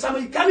coming from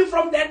somewhere, it's coming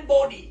from that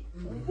body.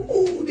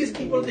 Ooh, these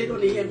people, they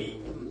don't hear me.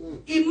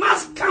 It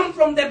must come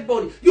from that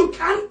body. You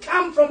can't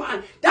come from...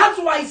 That's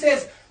why it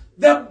says,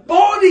 the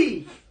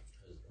body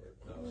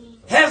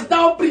has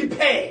thou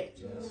prepared.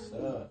 Yes,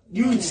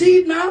 You see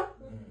it now?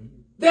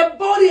 The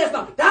body has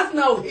now... That's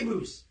now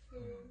Hebrews.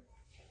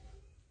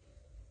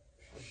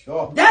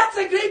 Sure. That's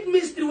a great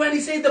mystery when he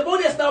says the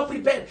body is now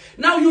prepared.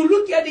 Now you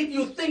look at it,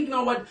 you think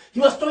now what he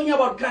was talking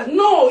about Christ.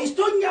 No, he's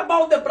talking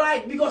about the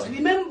bride. Because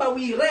remember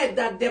we read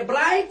that the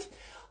bride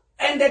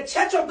and the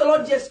church of the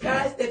Lord Jesus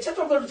Christ, the church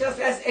of the Lord Jesus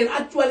Christ, and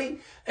actually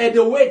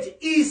the word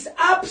is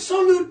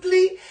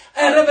absolutely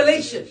a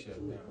revelation.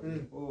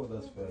 Oh,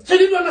 that's fair. So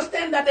you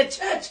understand that the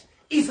church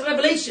is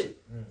revelation.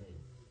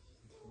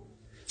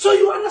 So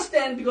you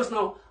understand, because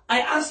now I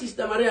asked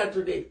Sister Maria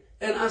today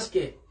and asked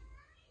her,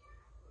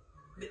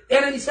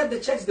 and then he said the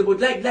church is the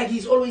body, like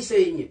he's always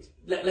saying it.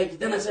 Like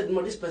then I said,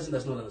 no, this person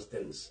does not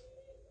understand this.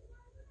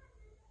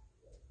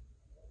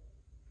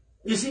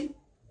 You see?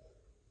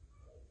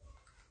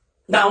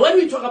 Now, when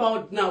we talk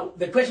about now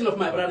the question of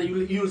my brother,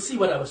 you'll see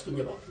what I was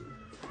talking about.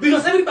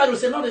 Because everybody will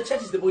say, no, the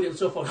church is the body and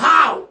so forth.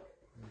 How?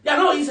 Yeah,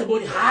 no, it's a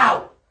body.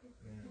 How?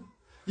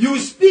 You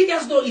speak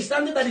as though it's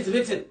something that is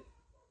written.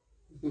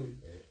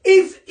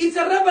 It's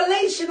a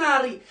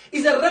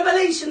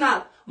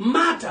revelational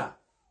matter.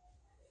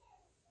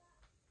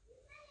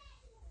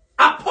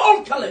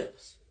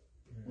 Apocalypse.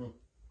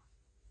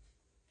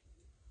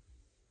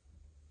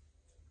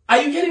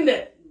 Are you getting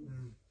that?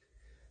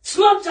 It's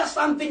not just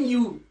something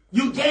you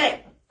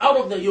get out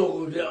of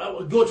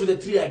go to the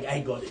tree,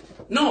 I got it.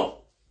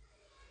 No.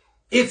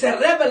 It's a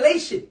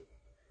revelation.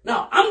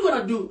 Now, I'm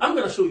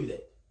gonna show you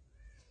that.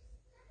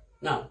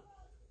 Now,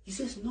 he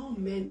says, no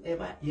man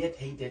ever yet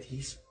hated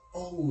his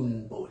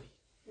own body.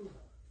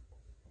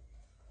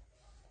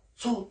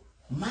 So,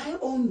 my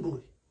own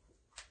body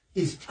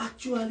is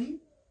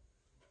actually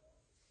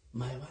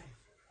my wife.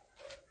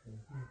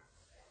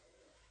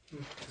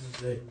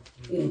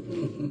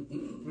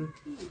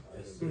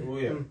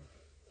 Hallelujah.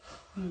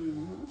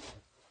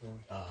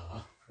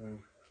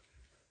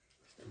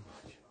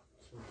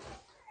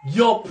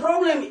 Your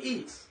problem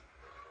is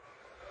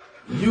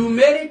you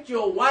married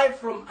your wife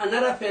from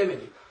another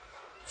family.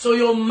 So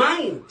your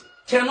mind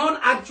cannot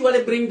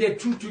actually bring the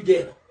two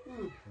together.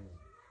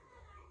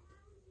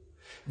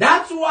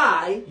 That's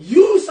why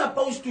you're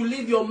supposed to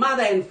leave your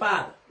mother and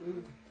father.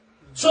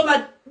 So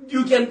that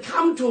you can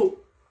come to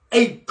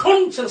a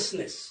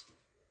consciousness.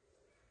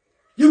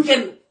 You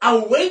can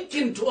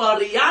awaken to a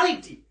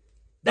reality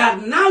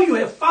that now you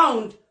have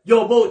found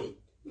your body.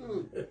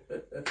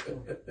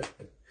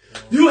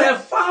 You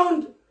have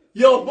found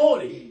your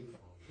body.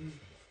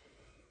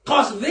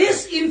 Because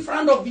this in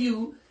front of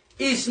you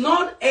is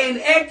not an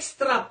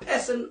extra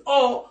person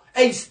or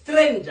a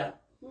stranger.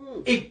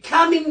 It's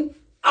coming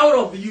out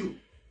of you.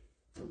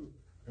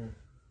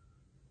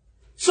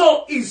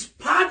 So it's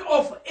part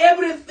of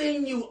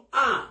everything you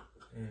are.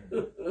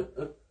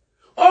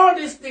 All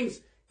these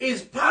things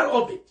is part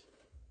of it.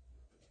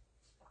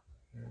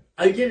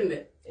 Are you getting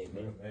that?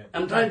 Amen.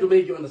 I'm trying to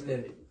make you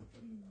understand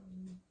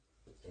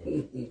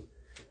it.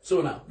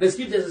 So now, the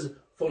scripture says,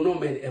 for no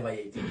man ever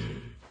hated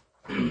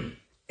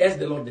as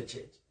the Lord the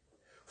church.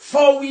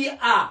 For we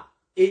are.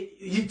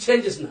 He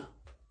changes now.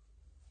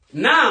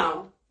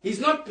 Now, he's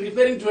not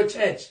referring to a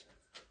church.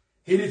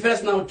 He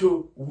refers now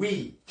to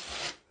we.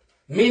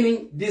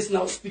 Meaning, this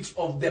now speaks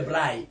of the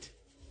bride.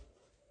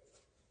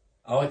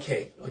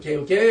 Okay.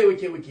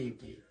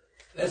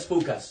 Let's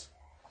focus.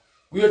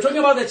 We were talking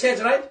about the church,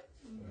 right?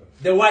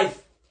 The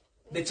wife.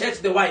 The church,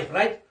 the wife,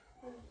 right?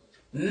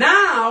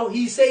 Now,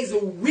 he says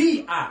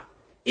we are.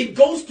 It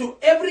goes to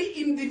every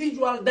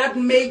individual that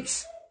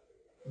makes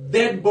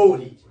that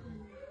body.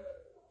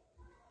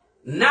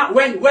 Now,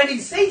 when he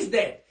says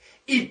that,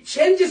 it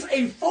changes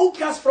a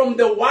focus from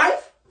the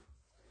wife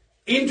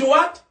into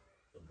what?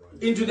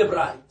 Into the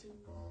bride.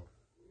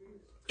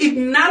 It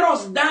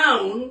narrows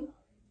down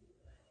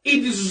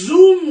it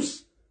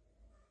zooms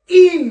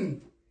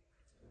in.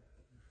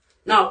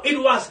 Now,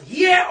 it was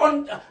here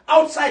on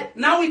outside.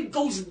 Now it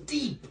goes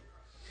deep.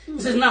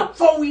 It says, now,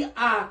 for we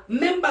are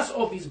members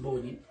of his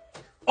body,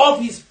 of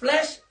his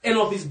flesh, and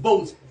of his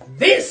bones.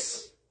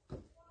 This.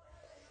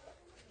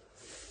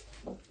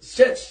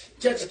 Church,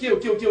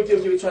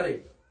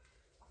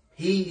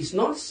 he is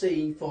not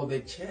saying for the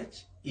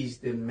church is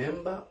the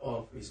member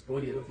of his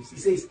body and of his. He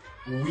says,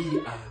 we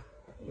are.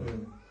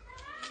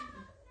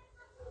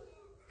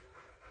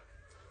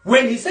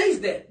 When he says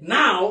that,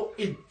 now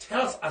it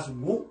tells us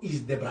who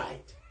is the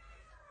bride.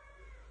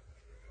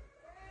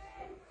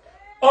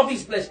 Of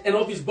his flesh and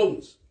of his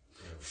bones.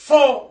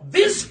 For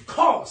this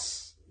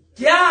cause,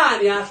 shall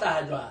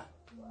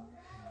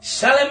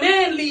a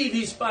man leave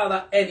his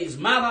father and his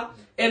mother,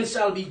 and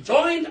shall be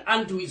joined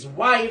unto his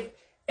wife,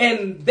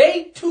 and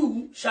they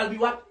two shall be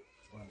what?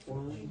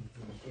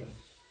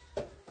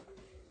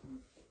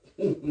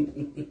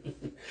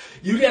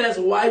 You realize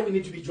why we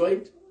need to be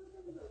joined?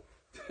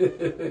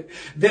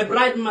 The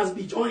bride must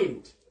be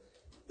joined.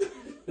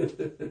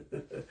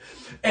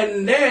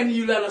 And then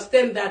you'll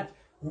understand that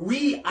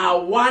we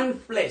are one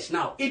flesh.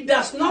 Now, it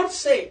does not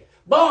say,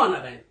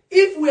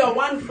 if we are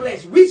one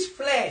flesh, which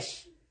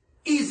flesh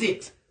is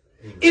it?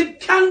 It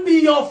can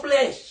be your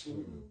flesh.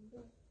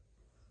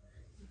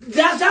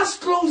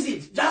 Just close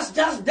it. Just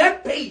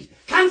that page.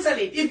 Cancel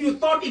it. If you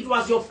thought it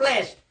was your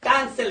flesh,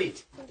 cancel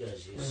it.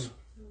 Yes.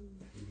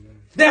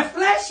 The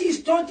flesh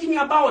is talking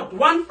about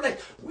one flesh.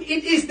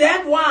 It is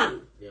that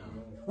one. Yeah.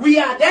 We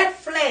are that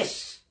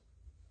flesh.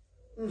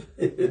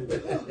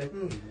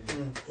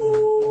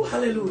 Ooh,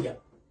 hallelujah.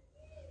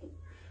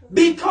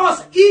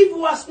 Because Eve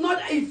was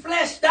not a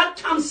flesh that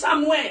comes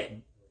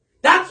somewhere.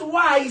 That's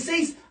why he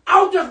says,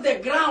 out of the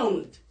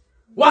ground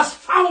was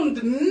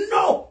found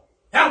no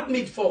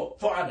helpmeet for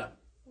Adam.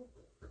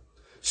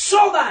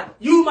 So that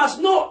you must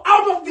know,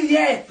 out of the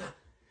earth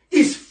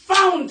is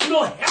found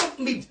no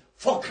helpmeet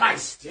for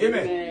Christ.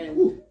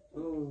 Amen.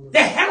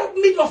 The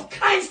helpmeet of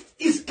Christ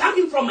is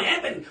coming from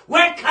heaven,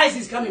 where Christ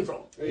is coming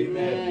from.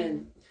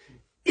 Amen.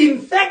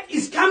 In fact,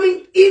 it's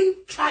coming in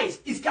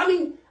Christ. It's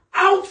coming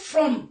out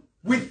from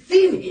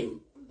within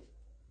him.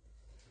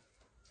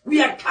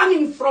 We are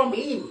coming from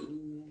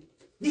him.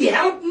 The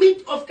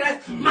helpmeet of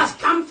Christ must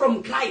come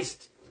from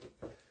Christ.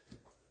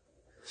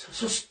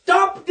 So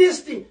stop this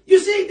thing. You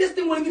see, this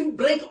thing will even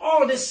break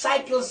all the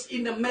cycles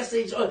in the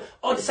message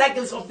or the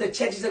cycles of the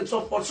churches and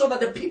so forth, so that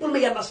the people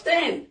may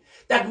understand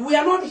that we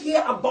are not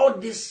here about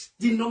these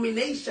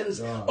denominations,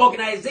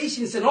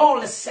 organizations, and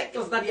all the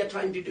cycles that they are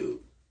trying to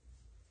do.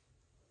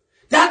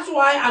 That's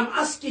why I'm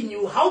asking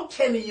you, how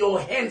can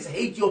your hands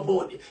hate your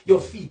body,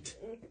 your feet?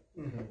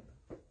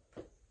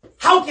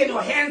 How can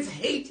your hands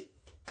hate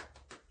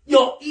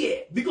your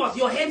ear? Because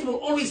your hands will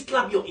always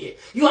clap your ear.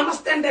 You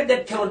understand that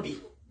that cannot be.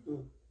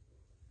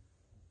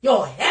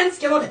 Your hands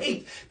cannot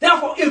hate.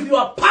 Therefore, if you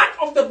are part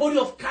of the body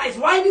of Christ,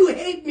 why do you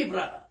hate me,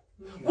 brother?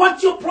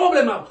 What's your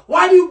problem?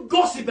 Why do you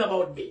gossip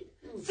about me?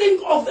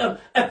 Think of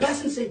a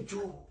person saying,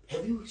 Joe,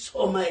 have you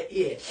saw my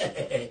ear?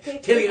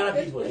 Telling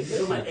other people, have you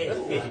saw my ear?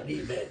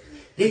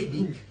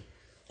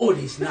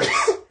 They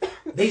snacks.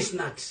 They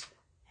snacks.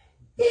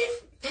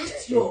 If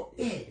that's your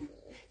ear,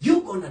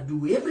 you're going to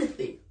do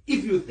everything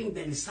if you think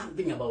there is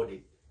something about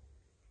it.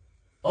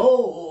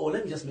 Oh,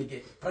 let me just make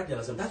it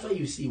practical. That's why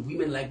you see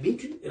women like me,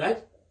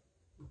 right?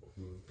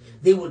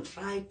 They will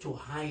try to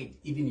hide,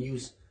 even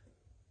use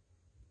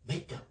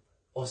makeup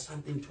or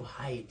something to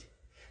hide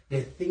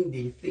the thing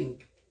they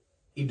think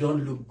it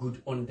don't look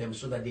good on them,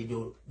 so that they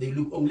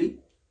look only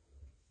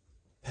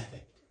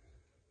perfect.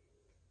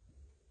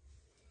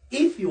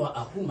 If you are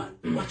a woman,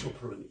 what your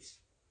problem is?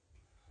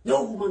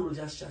 No woman will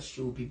just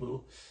show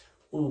people,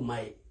 oh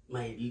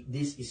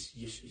this is,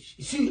 you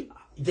see,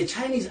 the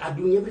Chinese are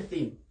doing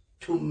everything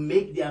to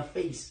make their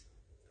face.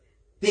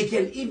 They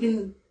can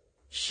even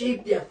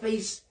shape their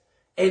face,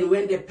 and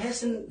when the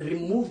person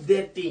remove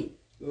their thing,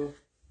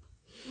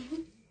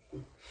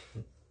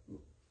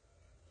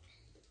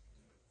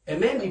 a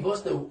man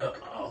divorced a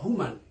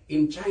woman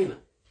in China.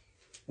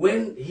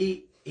 When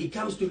he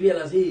comes to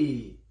realize,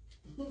 hey,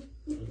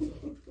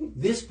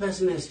 this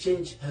person has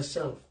changed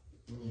herself.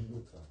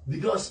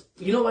 Because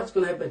you know what's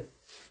going to happen?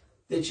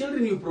 The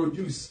children you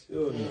produce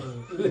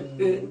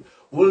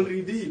will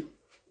reveal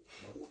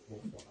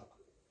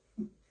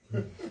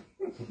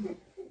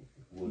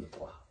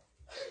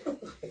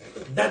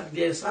that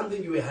there's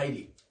something you were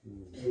hiding.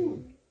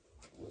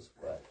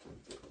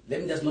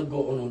 Let me just not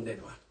go on that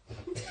one.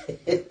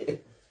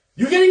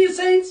 You getting it,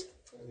 saints?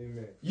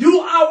 Amen. You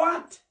are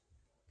what?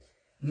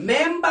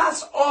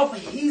 Members of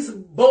his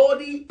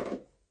body,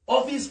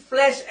 of his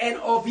flesh, and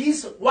of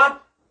his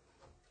what?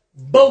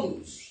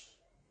 Bones.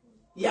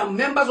 You are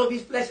members of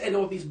his flesh and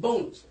of his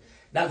bones.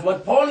 That's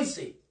what Paul is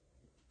saying.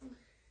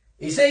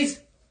 He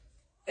says,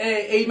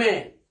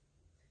 amen.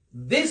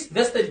 This,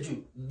 verse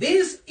 32.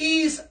 This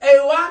is a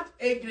what?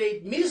 A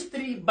great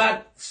mystery,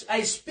 but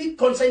I speak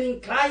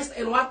concerning Christ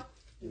and what?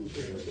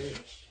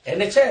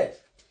 And the church.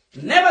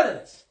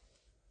 Nevertheless,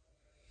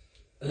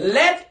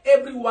 let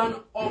every one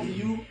of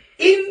you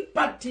in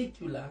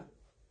particular,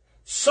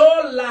 so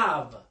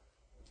love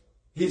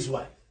his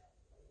wife.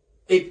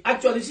 It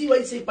actually, see why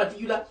I say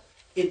particular?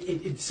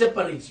 It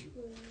separates you,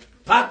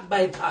 part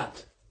by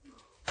part.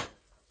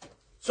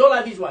 So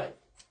love his wife,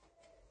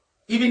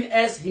 even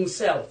as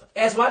himself.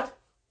 As what?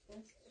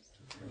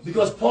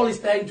 Because Paul is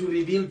trying to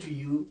reveal to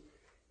you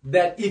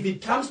that if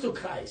it comes to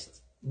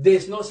Christ,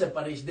 there's no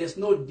separation, there's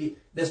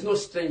no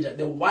stranger.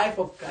 The wife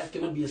of Christ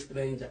cannot be a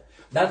stranger.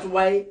 That's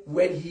why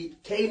when he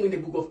came in the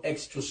book of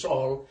Acts to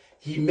Saul,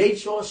 he made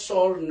sure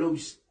Saul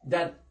knows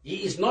that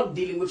he is not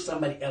dealing with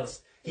somebody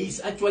else. He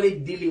is actually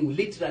dealing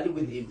literally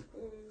with him.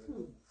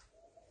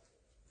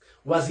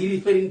 Was he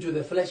referring to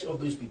the flesh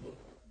of those people?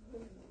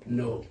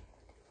 No.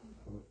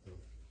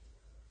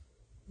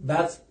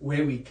 That's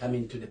where we come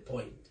into the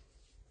point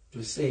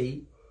to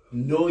say,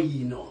 know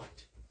ye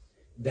not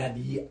that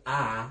ye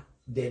are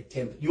the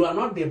temple. You are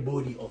not the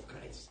body of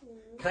Christ.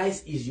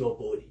 Christ is your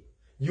body.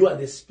 You are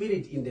the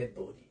spirit in that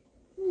body.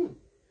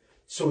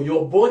 So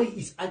your body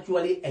is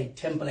actually a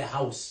temple, a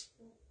house.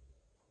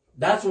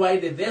 That's why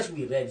the verse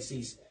we read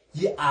says,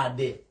 ye are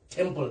the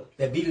temple,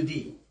 the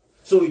building.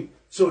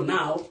 So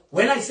now,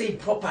 when I say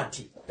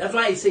property, that's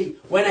why I say,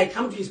 when I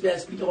come to this place, I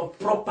speak about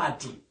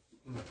property.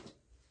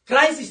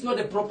 Christ is not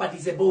a property,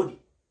 it's a body.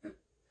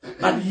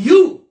 But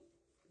you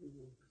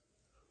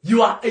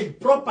are a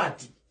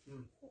property.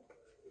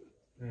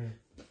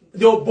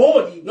 Your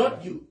body,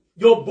 not you.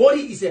 Your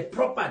body is a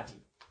property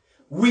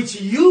which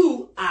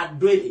you are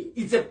dwelling.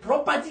 It's a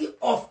property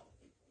of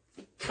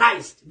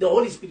Christ, the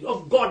Holy Spirit,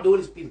 of God, the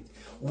Holy Spirit,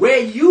 where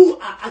you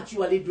are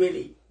actually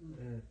dwelling.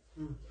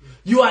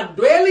 You are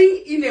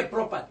dwelling in a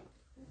property.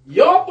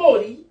 Your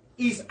body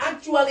is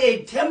actually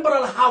a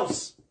temporal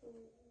house.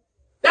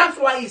 That's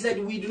why he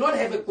said we do not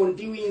have a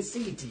continuing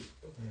city.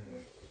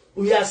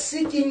 We are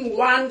seeking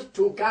one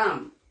to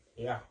come.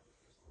 Yeah.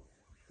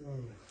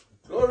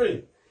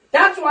 Glory.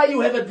 That's why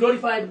you have a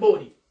glorified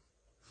body.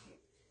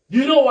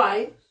 You know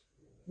why?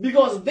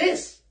 Because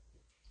this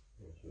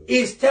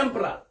is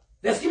temporal.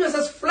 The scripture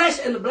says flesh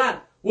and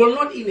blood will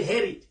not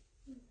inherit.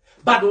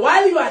 But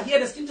while you are here,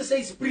 the scripture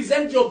says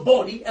present your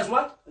body as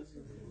what?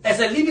 As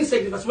a living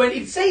sacrifice. When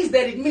it says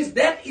that, it means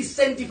that is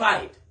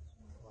sanctified.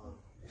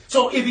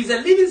 So if it's a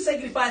living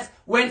sacrifice,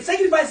 when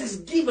sacrifice is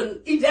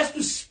given, it has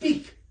to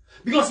speak.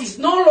 Because it's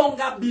no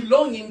longer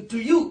belonging to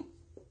you.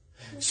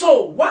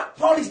 So what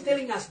Paul is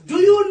telling us, do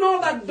you know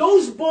that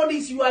those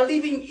bodies you are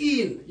living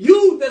in,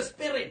 you the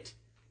spirit,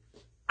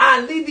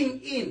 are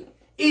living in,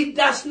 it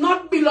does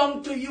not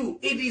belong to you.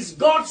 It is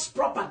God's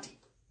property.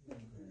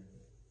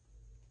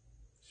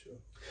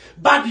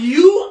 But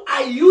you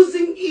are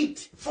using it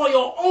for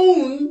your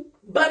own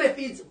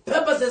benefits,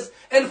 purposes,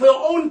 and for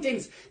your own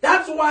things.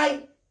 That's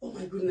why, oh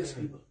my goodness,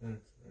 people.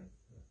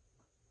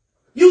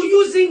 You're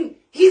using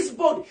his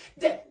body.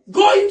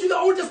 Go into the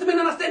Old Testament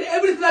and understand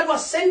everything that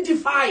was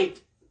sanctified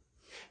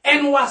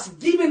and was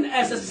given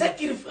as a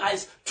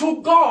sacrifice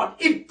to God.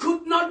 It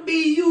could not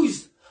be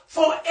used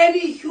for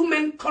any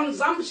human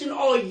consumption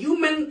or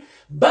human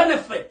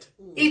benefit.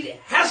 It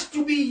has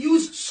to be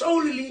used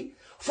solely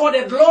for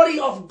the glory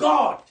of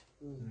God.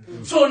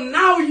 So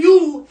now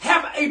you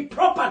have a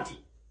property.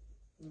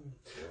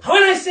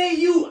 When I say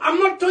you, I'm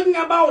not talking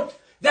about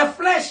the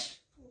flesh.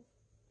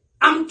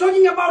 I'm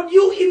talking about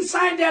you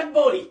inside that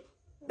body.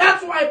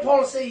 That's why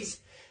Paul says,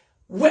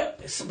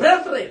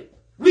 brethren,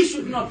 we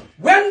should not,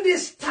 when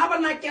this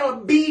tabernacle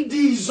be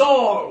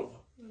dissolved,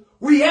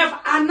 we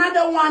have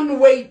another one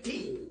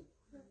waiting.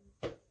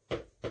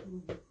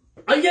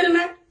 Are you getting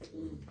that?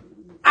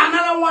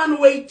 Another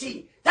one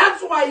waiting.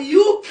 That's why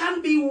you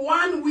can be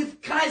one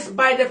with Christ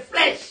by the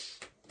flesh,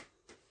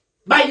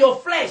 by your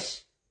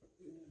flesh.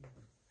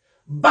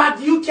 But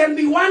you can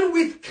be one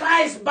with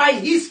Christ by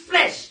his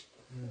flesh.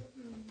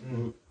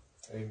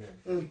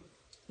 Amen.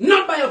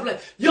 Not by your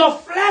flesh. Your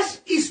flesh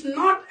is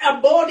not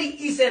a body,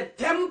 it's a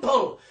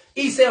temple,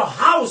 it's a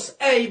house,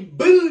 a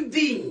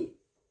building.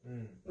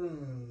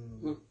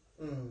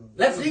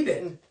 Let's read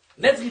it.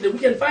 Let's read it. We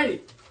can find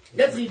it.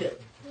 Let's read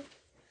it.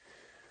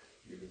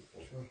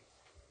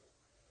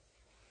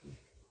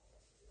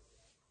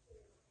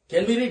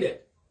 Can we read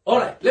it? All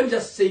right. Let me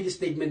just say this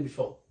statement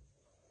before.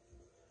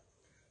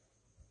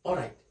 All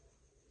right.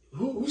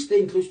 Who's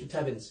staying close to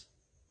taverns?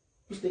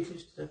 Who's staying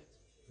close to taverns?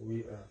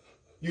 We are.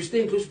 You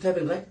staying close to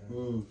taverns, right?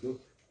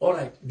 All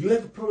right. Do you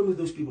have a problem with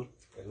those people?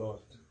 A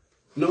lot.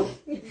 No?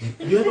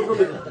 You have a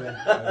problem with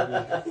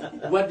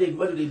them? What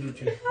do they do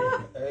to you?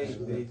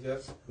 They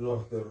just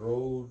block the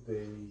road.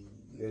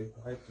 They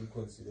try to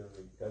consider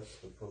it. That's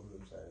the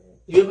problems I have.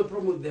 You have a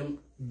problem with them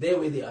there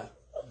where they are?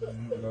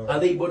 No. Are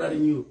they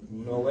bothering you?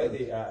 No, where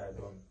they are, I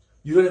don't.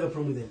 You don't have a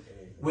problem with them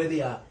where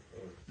they are?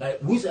 Like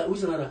who's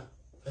another?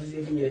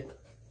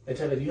 A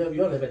tavern.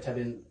 You all have a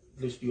tavern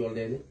close to you all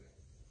there.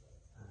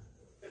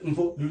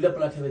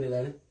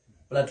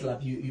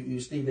 You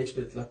stay next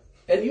to the club.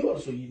 And you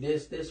also,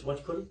 there's what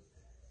you call it?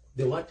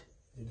 The what?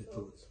 The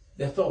thoughts.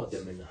 The thoughts.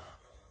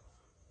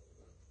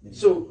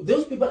 So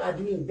those people are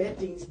doing bad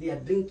things. They are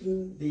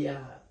drinking. They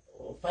are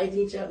fighting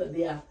each other.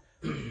 They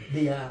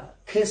are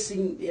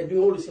cursing. They are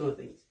doing all these kind of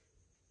things.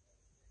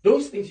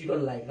 Those things you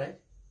don't like, right?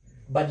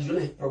 But you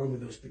don't have a problem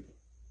with those people,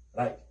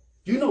 right?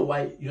 Do you know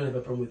why you don't have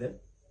a problem with them?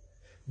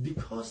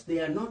 Because they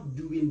are not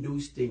doing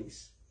those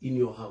things in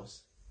your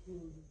house.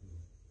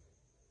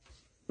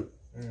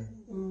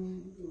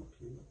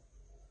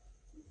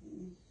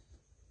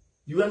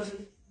 You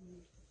understand?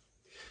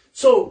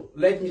 So,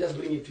 let me just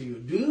bring it to you.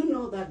 Do you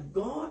know that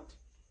God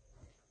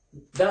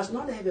does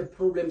not have a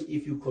problem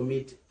if you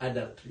commit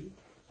adultery,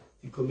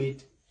 if you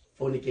commit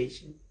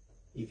fornication,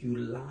 if you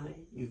lie,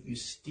 if you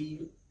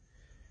steal,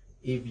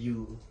 if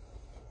you,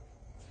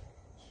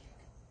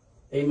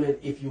 amen,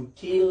 if you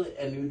kill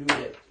and you do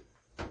that?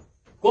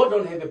 God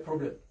don't have a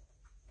problem.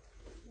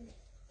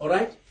 All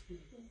right?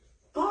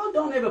 God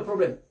don't have a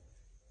problem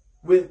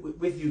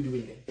with you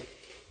doing that.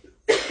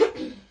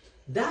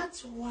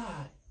 That's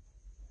why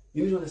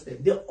you need to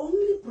understand. The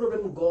only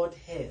problem God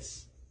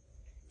has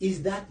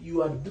is that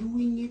you are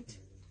doing it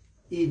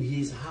in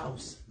his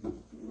house.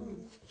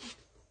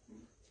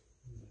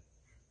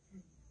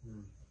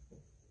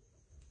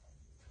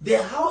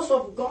 The house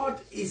of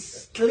God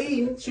is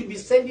clean, should be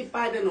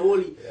sanctified and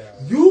holy.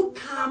 You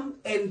come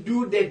and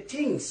do the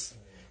things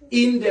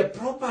in the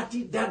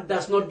property that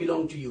does not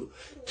belong to you.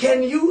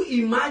 Can you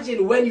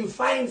imagine when you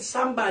find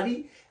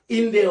somebody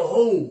in their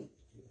home,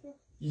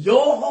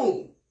 your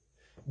home,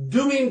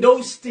 doing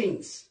those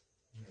things?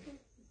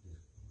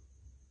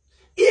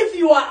 If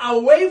you are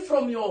away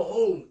from your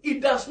home,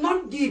 it does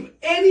not give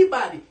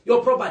anybody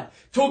your property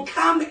to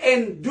come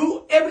and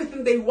do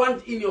everything they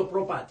want in your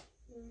property.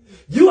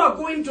 You are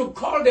going to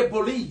call the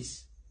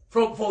police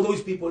for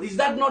those people. Is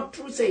that not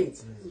true,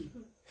 saints?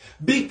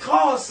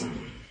 Because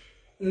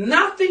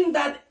nothing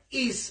that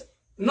is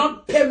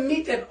not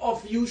permitted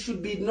of you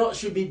should be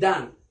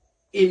done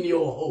in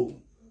your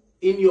home,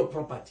 in your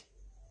property.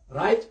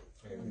 Right?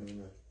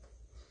 Amen.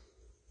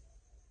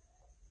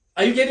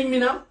 Are you getting me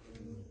now?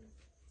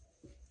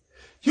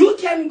 You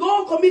can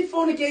go commit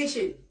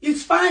fornication.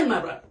 It's fine, my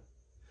brother.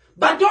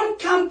 But don't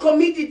come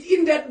commit it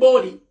in that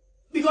body,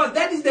 because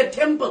that is the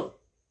temple.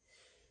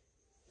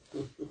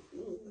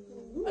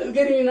 Are you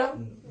getting me now?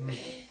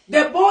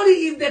 The body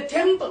is the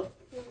temple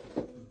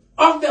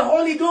of the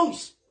Holy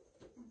Ghost.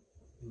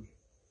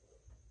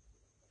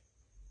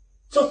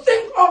 So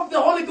think of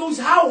the Holy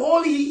Ghost, how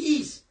holy he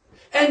is.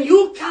 And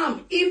you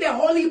come in the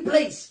holy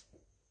place.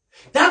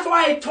 That's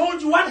why I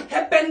told you what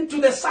happened to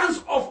the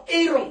sons of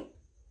Aaron.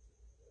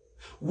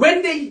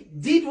 When they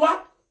did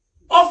what?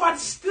 Offered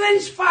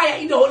strange fire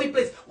in the holy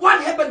place.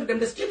 What happened to them?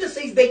 The scripture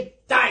says they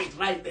died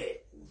right there.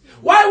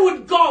 Why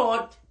would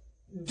God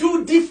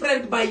do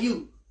different by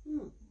you?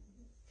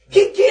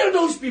 He killed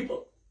those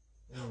people.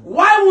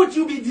 Why would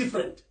you be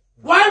different?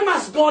 Why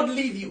must God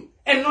leave you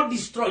and not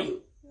destroy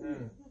you?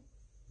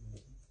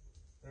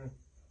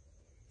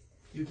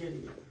 You get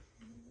it?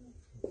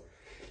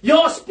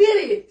 Your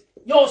spirit,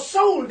 your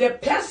soul, the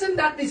person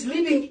that is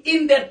living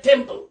in that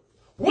temple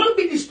will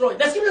be destroyed.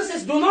 The scripture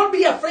says, do not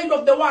be afraid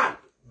of the one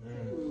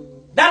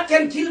that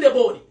can kill the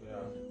body.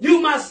 You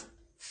must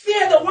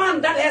fear the one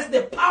that has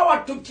the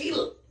power to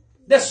kill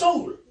the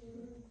soul.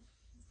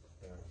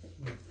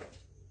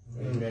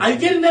 Are you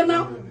getting that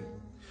now?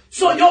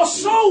 So your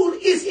soul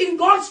is in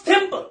God's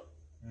temple.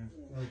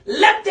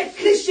 Let the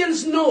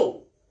Christians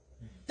know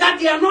that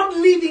they are not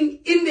living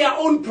in their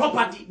own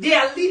property.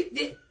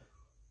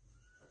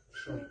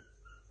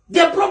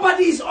 The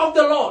property is of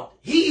the Lord.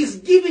 He is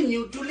giving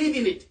you to live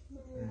in it.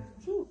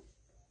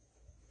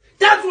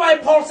 That's why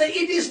Paul said,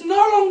 it is no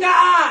longer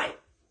I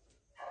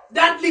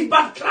that live,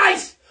 but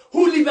Christ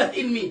who liveth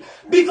in me.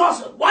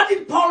 Because what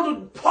did Paul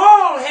do?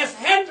 Paul has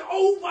handed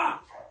over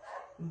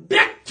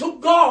back to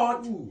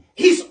God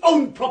his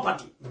own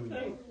property.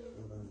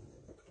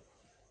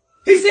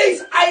 He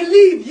says, I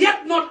live,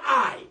 yet not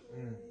I.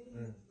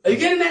 Are you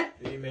getting that?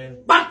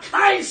 Amen. But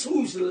Christ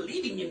who's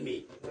living in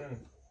me.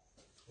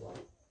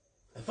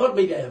 I thought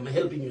maybe I am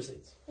helping you,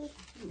 saints,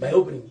 by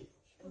opening it.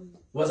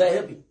 Was I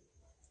helping?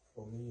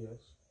 For me,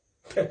 yes.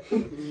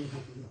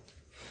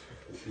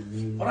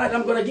 All right,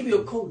 I'm going to give you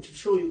a code to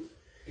show you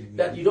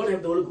that you don't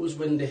have the Holy Ghost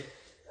when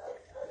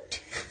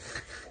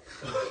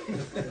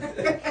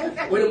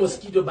when a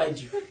mosquito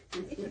bites you.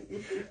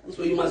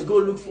 So you must go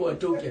look for a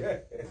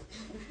token.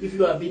 If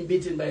you are being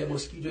bitten by a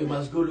mosquito, you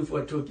must go look for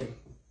a token.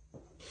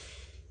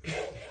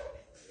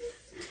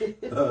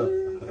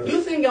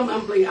 You think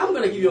I'm playing? I'm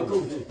going to give you a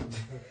code.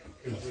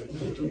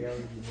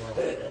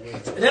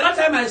 The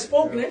other time I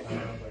spoke,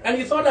 and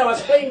you thought I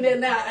was playing there,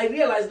 now I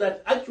realized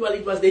that actually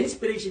it was the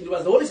inspiration, it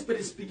was the Holy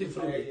Spirit speaking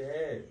through me.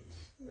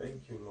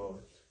 Thank you,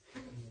 Lord.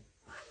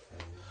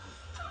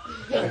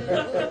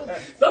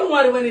 Don't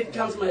worry when it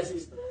comes, my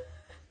sister.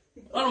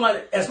 Don't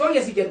worry. As long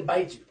as he can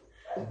bite you,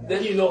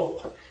 then you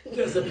know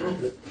there's a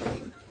problem.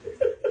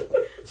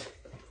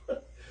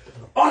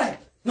 All right.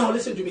 Now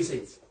listen to me,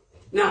 saints.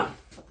 Now,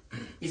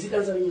 is it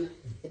answering you?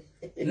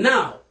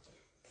 Now,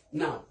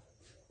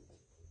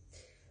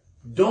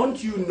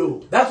 don't you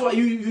know? That's why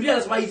you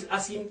realize why he's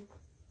asking,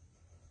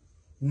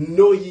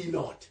 know ye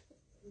not?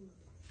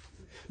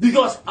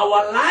 Because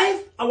our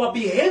life, our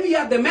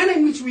behavior, the manner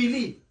in which we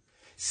live,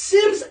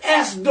 seems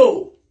as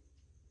though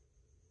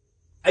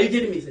Are you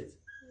getting me?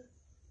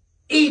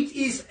 It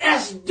is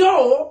as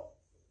though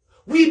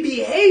we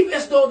behave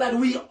as though that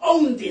we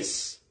own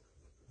this.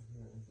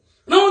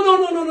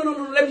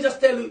 No. Let me just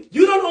tell you.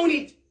 You don't own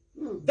it.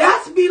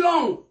 That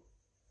belongs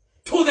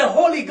to the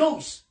Holy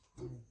Ghost.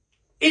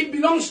 It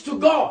belongs to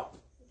God.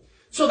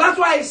 So that's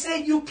why I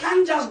say you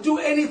can't just do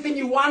anything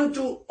you want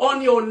to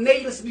on your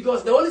nails,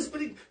 because the Holy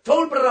Spirit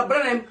told Brother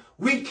Branham,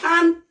 we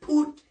can't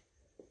put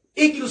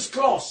Eagles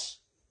claws.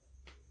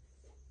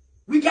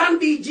 We can't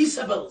be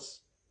Jezebels.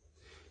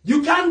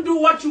 You can't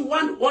do what you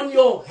want on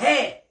your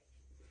hair,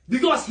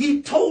 because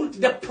he told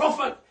the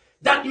prophet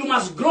that you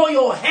must grow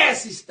your hair,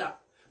 sister.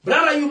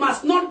 Brother, you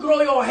must not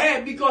grow your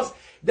hair, because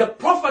the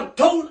prophet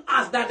told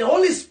us that the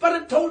Holy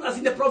Spirit told us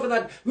in the prophet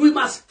that we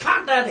must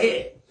cut that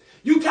hair.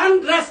 You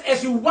can't dress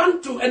as you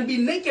want to and be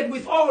naked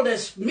with all the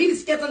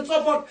miniskirts and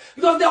so forth,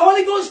 because the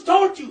Holy Ghost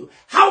told you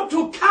how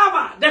to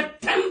cover the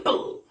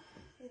temple.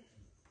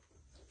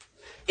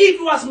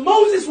 It was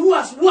Moses who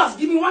was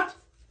giving what?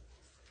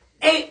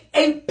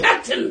 A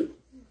pattern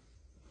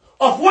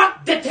of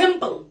what? The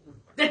temple,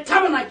 the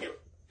tabernacle.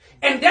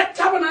 And that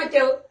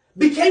tabernacle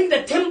became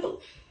the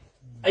temple.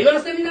 Are you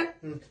understanding that?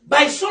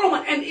 By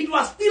Solomon, and it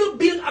was still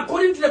built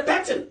according to the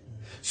pattern.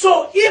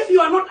 So if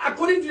you are not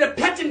according to the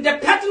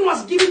pattern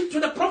was given to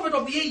the prophet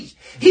of the age.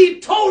 He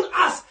told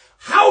us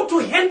how to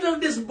handle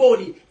this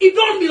body. It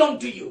don't belong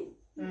to you.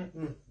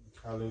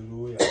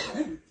 Hallelujah.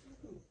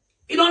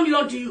 It don't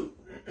belong to you.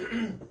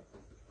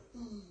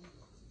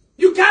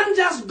 You can't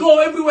just go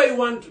everywhere you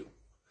want to.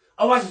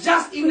 I was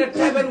just in the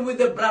tavern with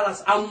the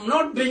brothers. I'm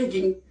not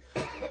drinking.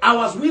 I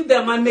was with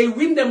them. I may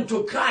win them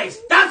to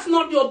Christ. That's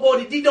not your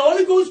body. Did the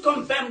Holy Ghost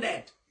confirm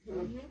that?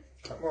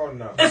 Come on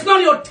now. It's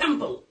not your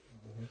temple.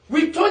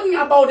 We're talking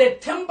about a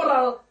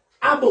temporal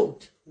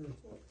abode.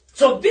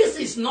 So this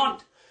is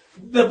not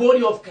the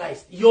body of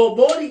Christ. Your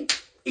body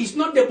is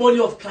not the body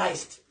of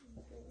Christ.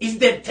 It's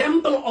the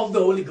temple of the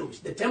Holy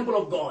Ghost, the temple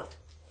of God,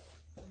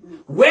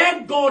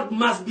 where God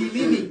must be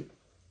living.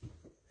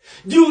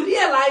 Do you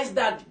realize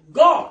that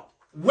God,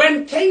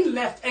 when Cain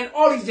left and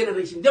all his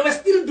generation, they were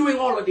still doing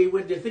all of the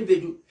things they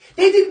do.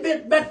 They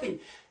did bad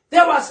things.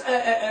 There was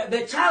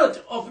the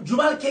child of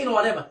Jubal Cain or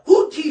whatever,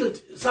 who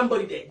killed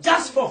somebody there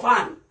just for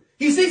fun.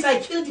 He says, I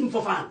killed him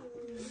for fun.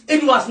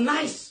 It was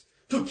nice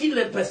to kill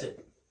that person.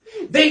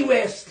 They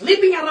were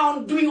sleeping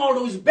around doing all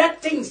those bad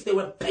things. They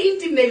were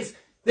painting nails.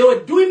 They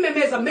were doing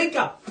memes and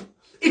makeup.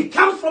 It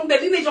comes from the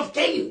lineage of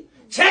Cain.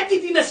 Check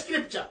it in the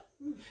scripture.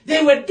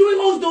 They were doing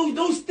all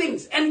those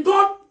things. And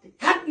God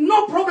had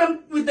no problem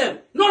with them.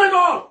 Not at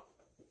all.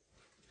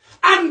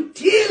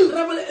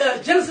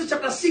 Until Genesis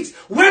chapter 6,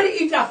 when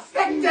it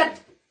affected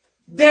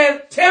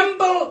the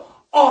temple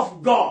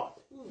of God.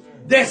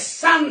 The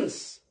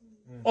sons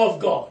of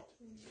God.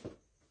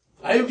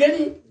 Are you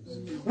getting?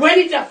 When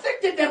it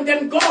affected them,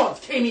 then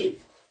God came in.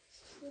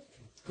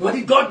 What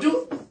did God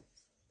do?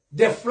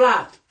 The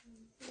flood.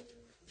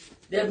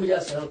 Let me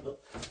just help you.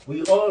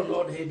 We all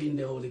not having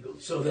the Holy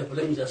Ghost. So let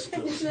me just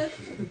close.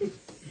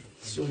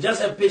 So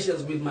just have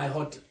patience with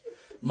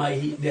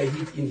the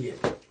heat in here.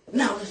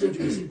 Now listen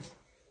to me, saints.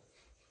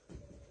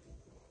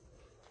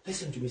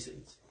 Listen to me,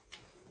 saints.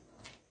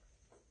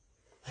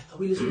 Are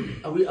we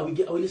listening? Are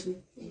we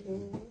listening?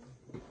 Mm-hmm.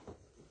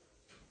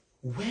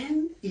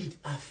 When it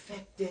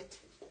affected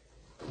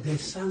the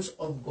sons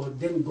of God,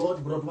 then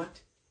God brought what?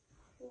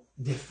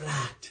 The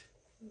flood.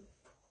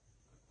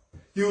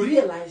 You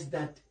realize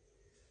that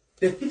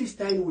the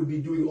Philistine will be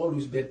doing all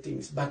those bad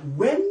things. But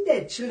when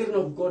the children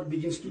of God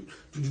begins to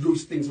do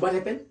those things, what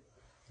happened?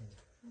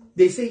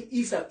 They say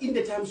Israel, in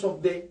the times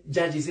of the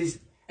judges, says,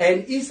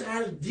 and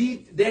Israel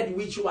did that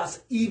which was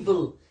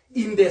evil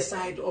in the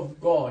sight of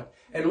God.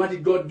 And what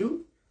did God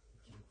do?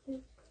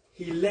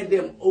 He led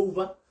them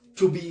over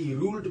to be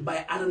ruled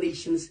by other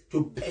nations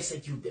to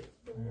persecute them.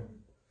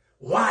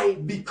 Why?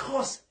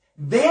 Because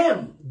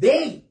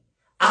they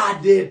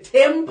are the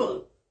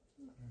temple.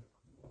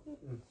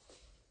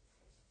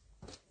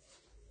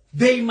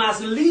 They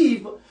must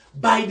live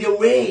by the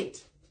word.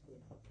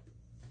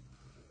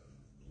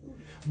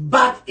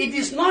 But it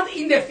is not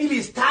in the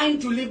Philistine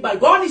to live by.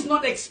 God is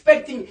not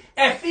expecting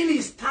a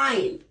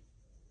Philistine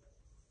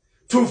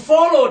to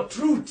follow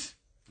truth.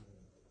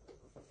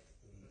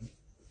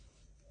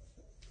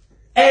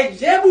 A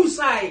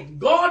Jebusite,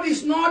 God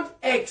is not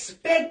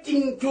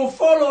expecting to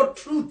follow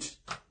truth.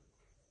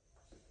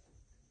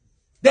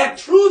 The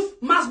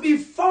truth must be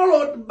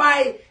followed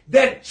by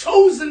the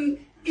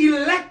chosen,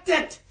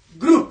 elected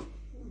group.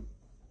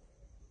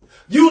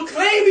 You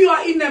claim you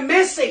are in the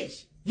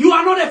message. You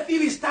are not a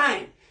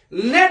Philistine.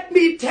 Let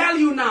me tell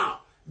you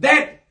now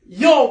that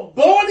your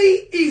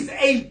body is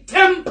a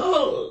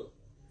temple.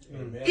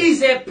 Amen.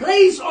 Is a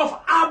place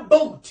of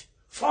abode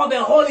for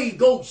the Holy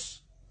Ghost.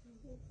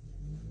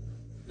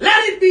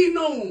 Let it be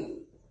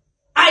known,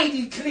 I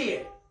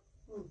declare.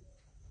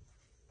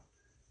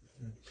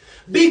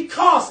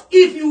 Because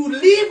if you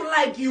live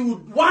like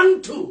you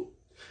want to,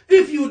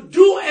 if you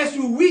do as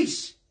you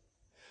wish,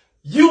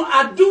 you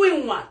are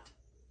doing what?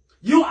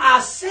 You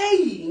are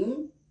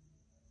saying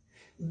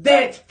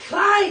that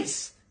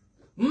Christ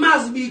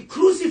must be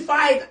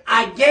crucified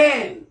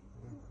again.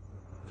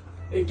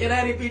 Can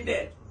I repeat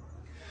that?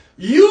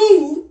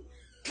 You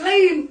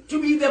claim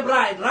to be the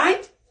bride,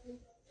 right?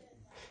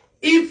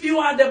 If you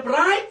are the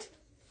bride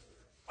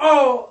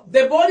or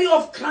the body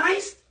of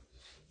Christ,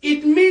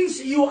 it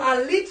means you are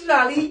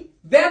literally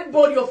that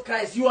body of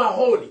Christ. You are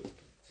holy.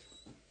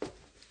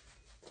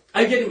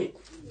 Are you getting me?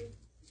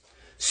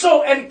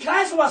 So, and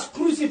Christ was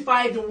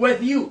crucified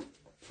with you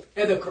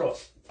at the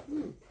cross.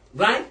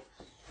 Right?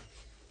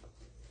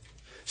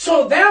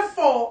 So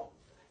therefore,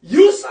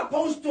 you're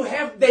supposed to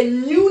have the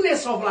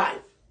newness of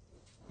life.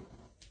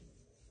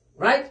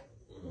 Right?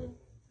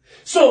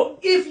 So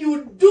if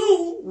you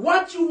do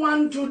what you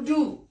want to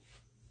do,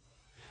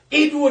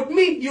 it would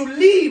mean you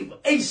live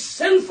a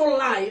sinful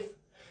life.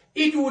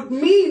 It would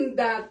mean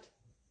that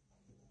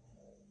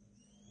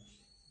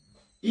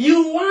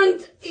you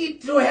want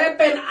it to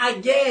happen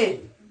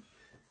again.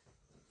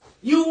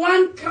 You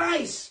want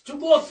Christ to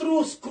go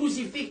through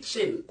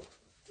crucifixion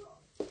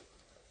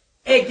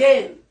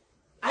again.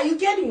 Are you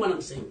getting what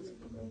I'm saying?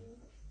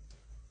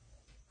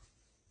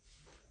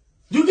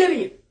 You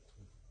getting it?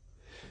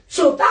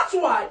 So that's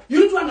why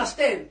you need to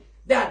understand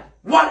that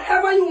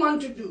whatever you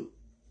want to do,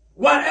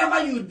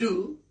 whatever you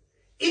do,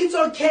 it's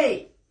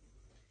okay.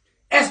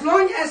 As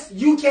long as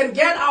you can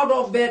get out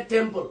of that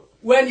temple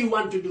when you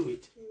want to do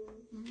it.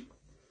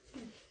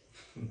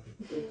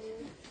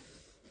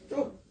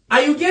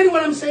 Are you getting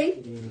what I'm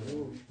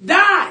saying?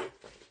 Die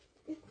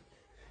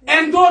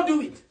and go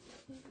do it.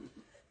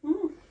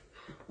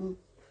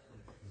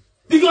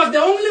 Because the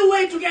only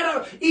way to get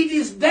out, it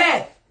is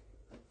death.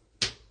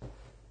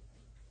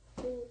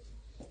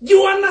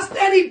 You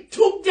understand? It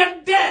took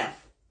the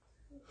death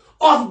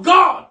of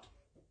God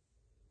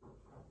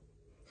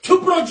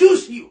to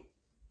produce you.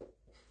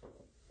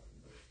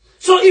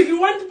 So if you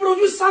want to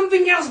produce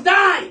something else,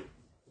 die.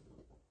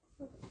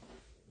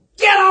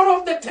 Get out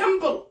of the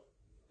temple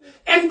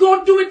and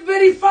go do it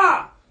very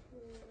far.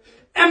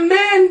 A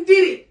man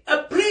did it.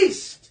 A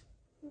priest,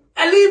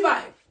 a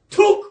Levite,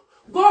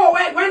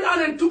 went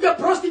out and took a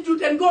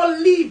prostitute and go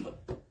live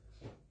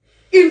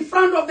in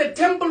front of the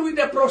temple with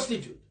the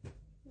prostitute.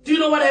 Do you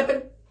know what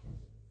happened?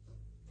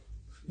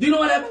 Do you know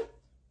what happened?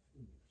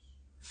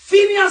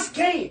 Phineas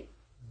came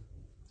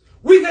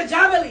with a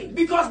javelin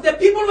because the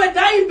people were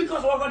dying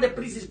because of what the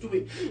priest is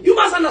doing. You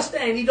must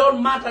understand, it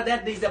don't matter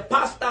that there is a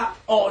pastor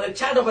or a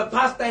child of a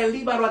pastor, a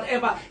Levite,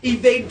 whatever.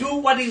 If they do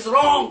what is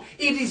wrong,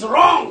 it is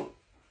wrong.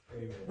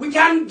 Amen. We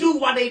can't do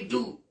what they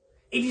do.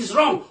 It is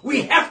wrong.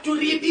 We have to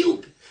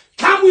rebuke.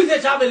 Come with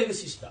a javelin,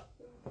 sister.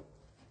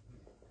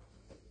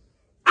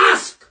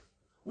 Ask.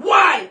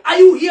 Why are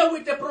you here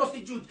with the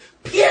prostitute?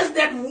 Pierce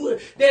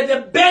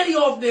the belly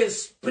of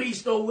this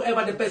priest or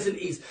whoever the person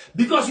is.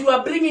 Because you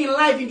are bringing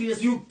life into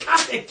this. You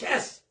cut a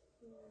curse.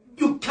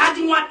 You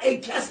cutting what a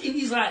curse in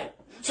Israel.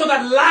 So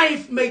that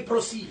life may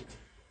proceed.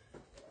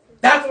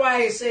 That's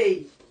why I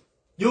say,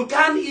 you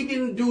can't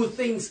even do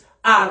things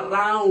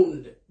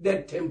around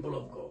the temple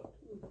of God.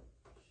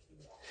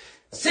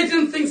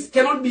 Certain things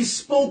cannot be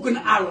spoken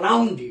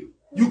around you.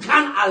 You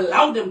can't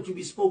allow them to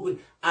be spoken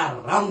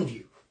around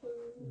you.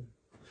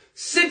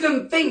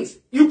 Certain things,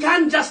 you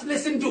can't just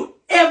listen to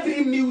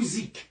every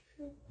music.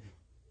 Oh,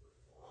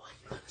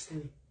 you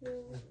understand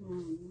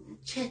me?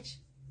 Church,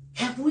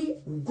 have we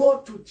go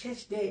to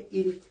church there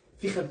in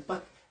Fichard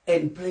Park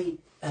and play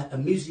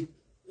music,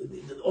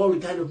 all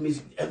kind of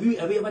music? Have you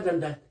ever done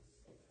that?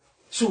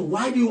 So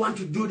why do you want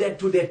to do that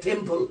to the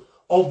temple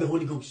of the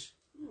Holy Ghost?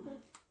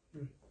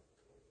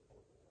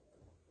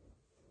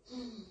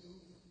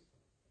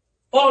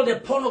 All the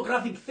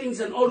pornographic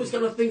things and all these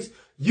kind of things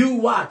you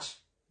watch.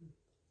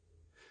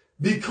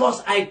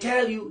 Because I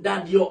tell you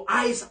that your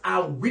eyes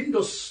are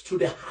windows to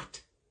the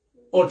heart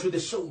or to the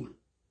soul.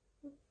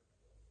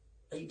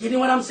 Are you getting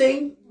what I'm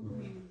saying?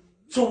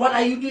 So what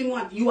are you doing?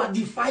 What? You are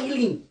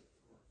defiling.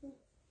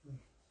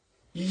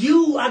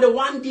 You are the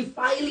one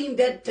defiling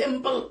that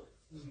temple.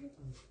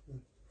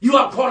 You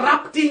are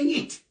corrupting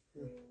it.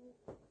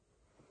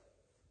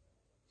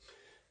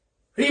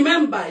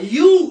 Remember,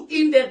 you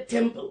in that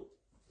temple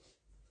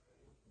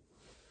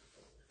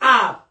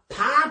are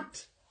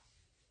part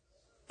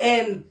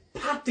and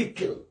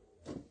particle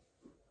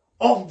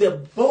of the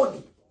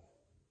body,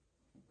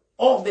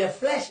 of the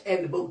flesh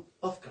and bone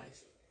of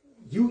Christ.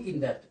 You in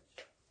that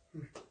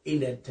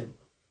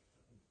temple.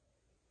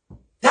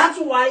 That's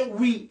why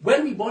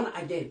when we born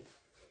again,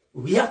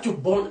 we have to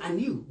born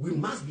anew. We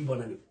must be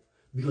born anew.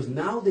 Because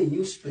now the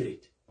new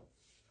spirit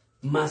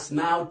must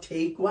now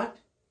take what?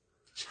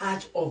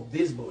 Charge of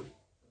this body.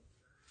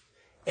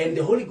 And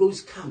the Holy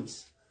Ghost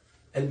comes.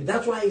 And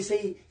that's why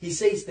he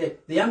says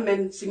that the young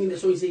man singing the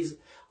song, he says,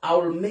 I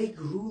will make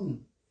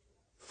room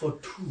for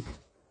two,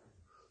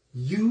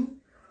 you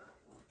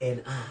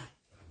and I.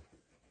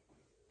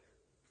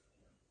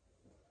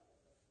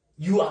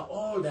 You are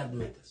all that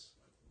matters.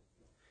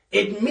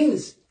 It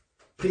means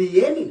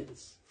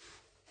preeminence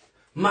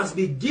must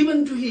be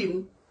given to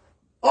him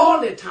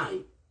all the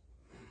time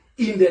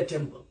in the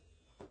temple.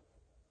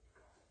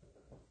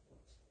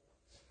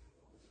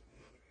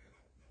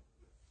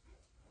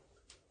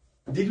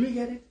 Did we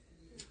get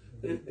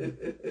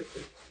it?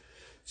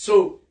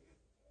 So,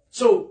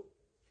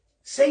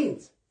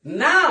 saints,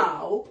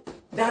 now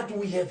that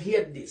we have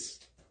heard this,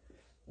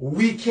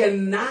 we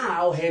can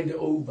now hand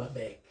over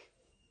back.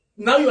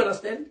 Now you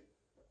understand?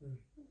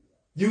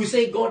 You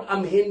say, God,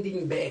 I'm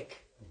handing back.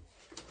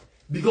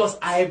 Because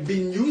I have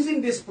been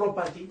using this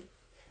property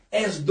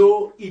as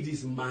though it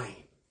is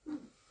mine.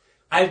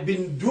 I've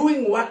been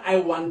doing what I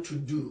want to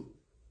do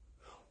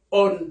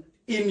in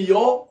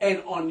your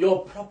and on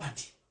your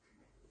property.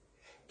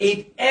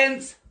 It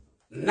ends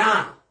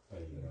now.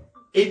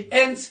 It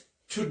ends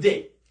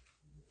today.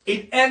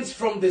 It ends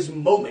from this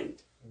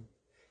moment.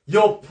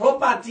 Your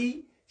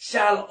property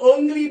shall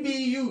only be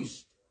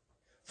used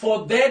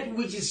for that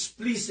which is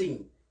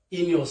pleasing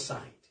in your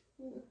sight.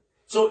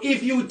 So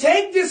if you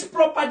take this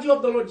property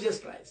of the Lord Jesus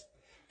Christ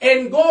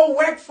and go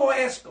work for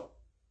ESCO,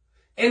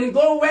 and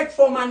go work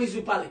for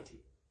municipality,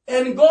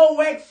 and go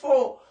work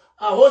for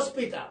a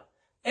hospital,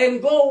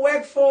 and go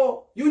work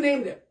for, you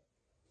name them,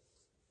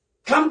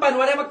 company,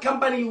 whatever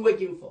company you're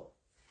working for,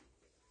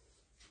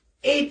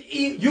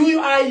 you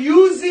are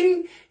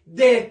using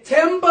the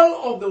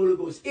temple of the Holy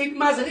Ghost. It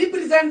must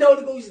represent the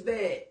Holy Ghost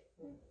there.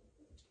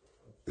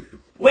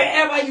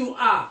 Wherever you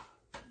are.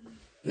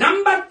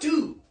 Number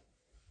two,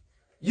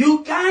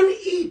 you can't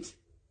eat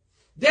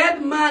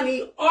that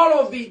money, all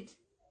of it,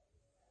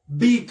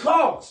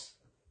 because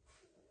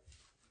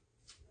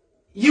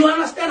you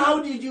understand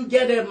how did you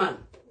get the money?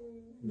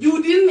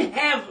 You didn't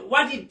have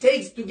what it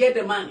takes to get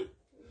the money.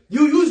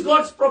 You use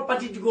God's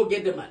property to go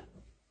get the money.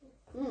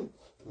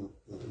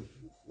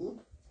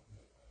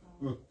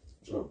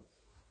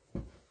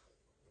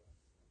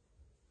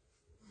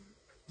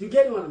 Do you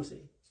get what I'm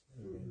saying?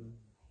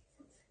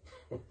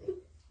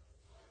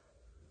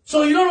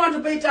 So you don't want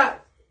to pay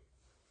tax.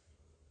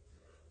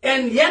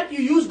 And yet you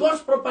use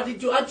God's property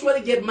to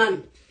actually get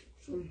money.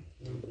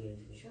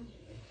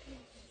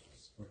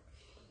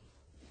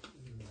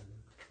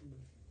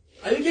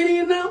 Are you getting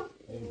it now?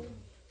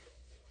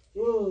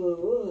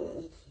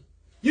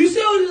 You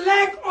see,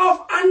 lack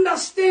of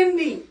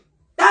understanding.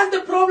 That's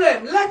the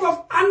problem. Lack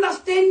of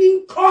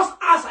understanding costs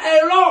us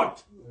a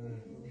lot.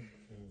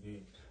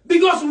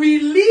 Because we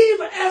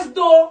live as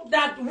though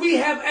that we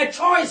have a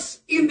choice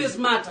in this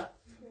matter.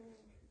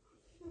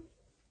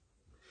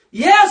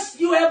 Yes,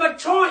 you have a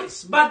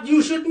choice, but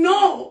you should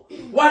know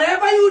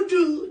whatever you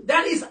do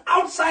that is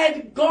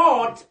outside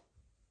God's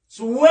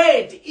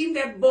word in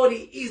that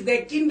body is the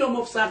kingdom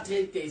of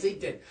Satan.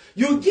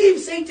 You give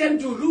Satan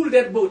to rule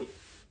that body.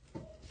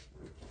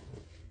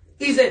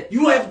 He said,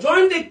 you have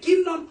joined the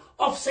kingdom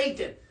of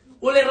Satan.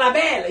 Or a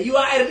rebel. You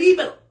are a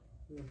rebel.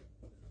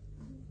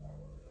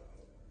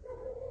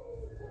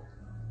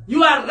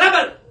 You are a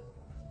rebel.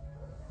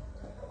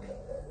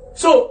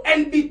 So,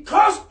 and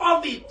because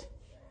of it,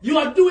 you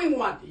are doing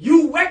what?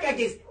 You work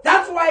against.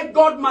 That's why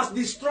God must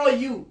destroy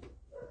you.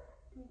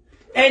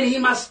 And he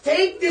must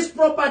take this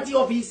property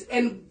of his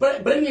and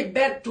bring it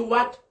back to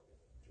what?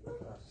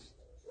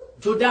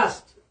 To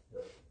dust.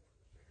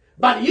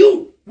 But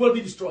you will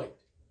be destroyed.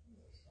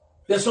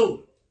 The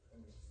soul.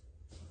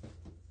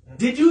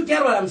 Did you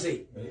get what I'm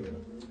saying?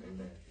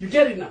 You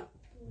get it now?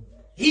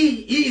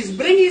 He is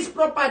bringing his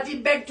property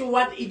back to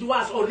what it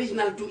was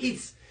original, to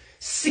its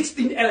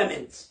 16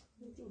 elements.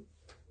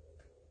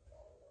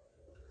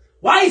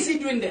 Why is he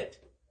doing that?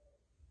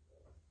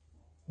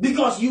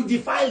 Because you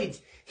defile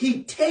it.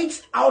 He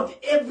takes out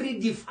every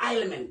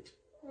defilement.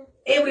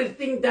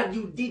 Everything that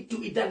you did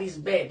to it that is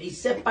bad. He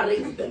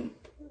separates them.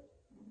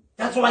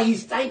 That's why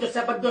he's trying to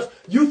separate, because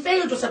you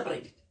fail to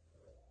separate it.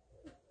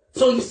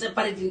 So he's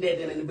separating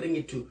that and then bring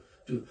it to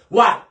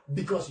why?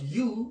 Because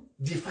you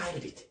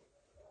defiled it.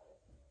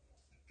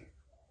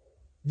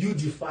 You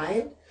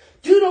defiled.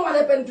 Do you know what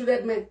happened to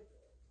that man?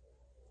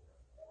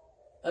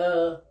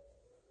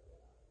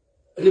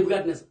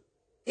 Nebuchadnezzar.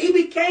 He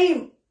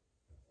became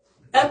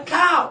a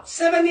cow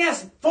 7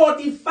 years for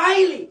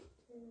defiling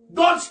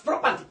God's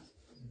property.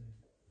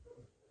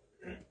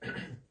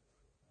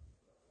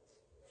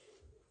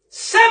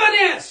 7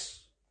 years.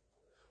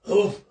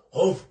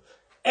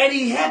 And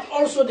he had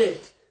also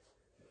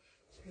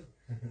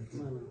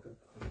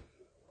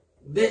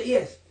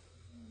yes.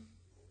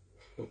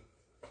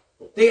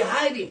 They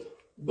hide him.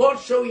 God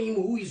showing him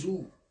who is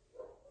who.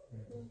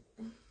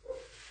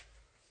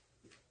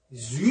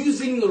 He's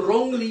using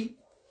wrongly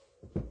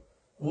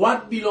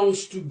what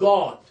belongs to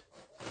God.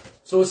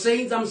 So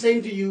saints, I'm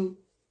saying to you,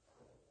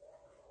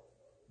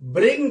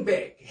 bring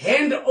back,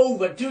 hand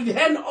over. To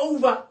hand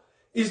over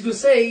is to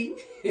say,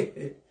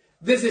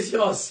 this is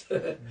yours.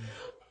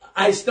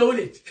 I stole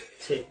it.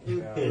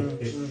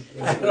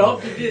 I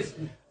robbed this.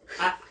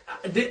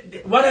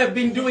 What I've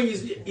been doing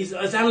is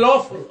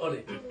unlawful on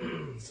it.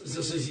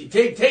 So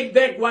take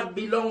back what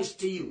belongs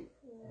to you.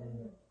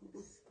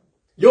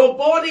 Your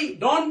body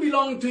don't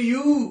belong to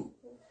you.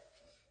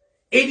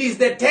 It is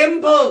the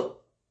temple.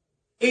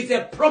 It's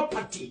a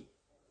property.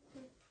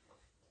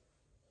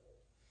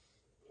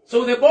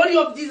 So the body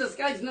of Jesus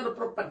Christ is not a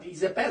property.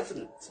 It's a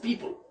person. It's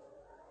people.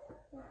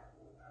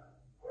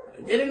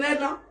 Getting that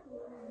now?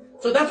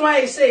 So that's why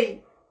I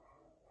say,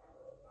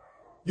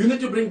 You need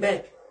to bring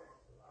back.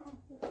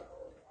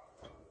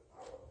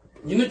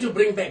 You need to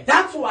bring back.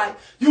 That's why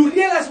you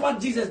realize what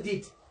Jesus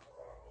did.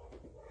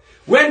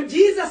 When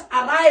Jesus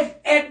arrived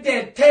at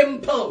the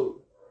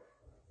temple,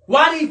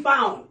 what he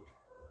found?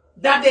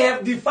 That they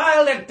have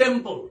defiled the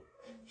temple.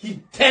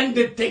 He turned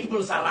the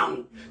tables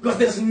around. Because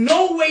there's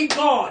no way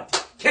God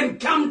can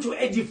come to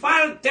a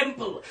defiled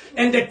temple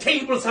and the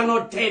tables are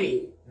not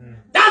turning.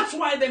 That's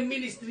why the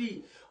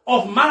ministry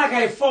of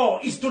Malachi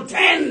 4 is to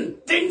turn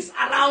things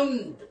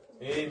around.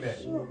 Amen.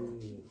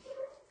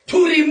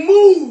 To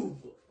remove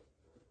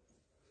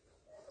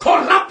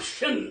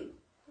corruption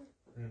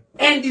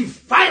and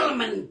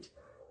defilement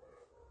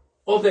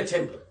of the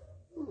temple.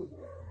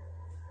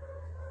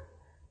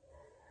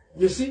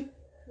 You see?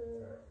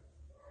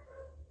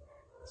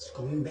 It's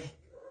going back.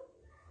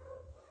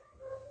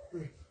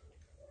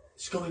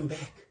 It's going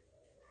back.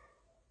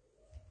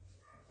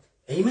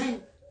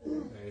 Amen.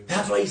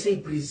 That's why he say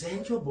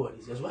present your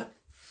bodies as what?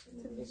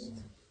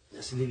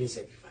 As a living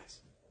sacrifice.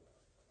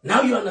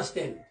 Now you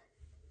understand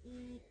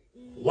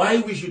why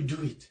we should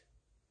do it.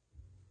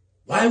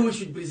 Why we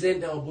should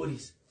present our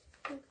bodies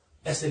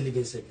as a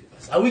living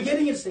sacrifice. Are we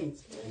getting it,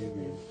 saints?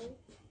 Amen.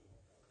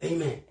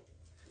 Amen.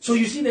 So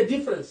you see the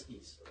difference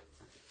is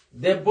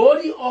the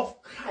body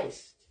of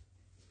Christ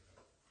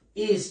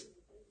is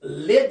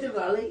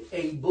literally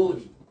a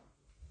body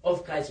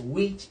of Christ,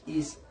 which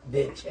is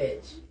the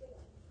church.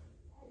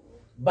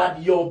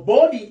 But your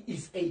body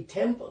is a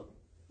temple.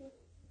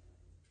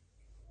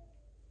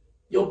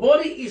 Your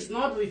body is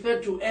not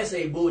referred to as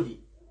a body.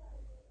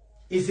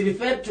 It's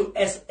referred to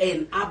as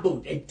an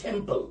abode, a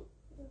temple.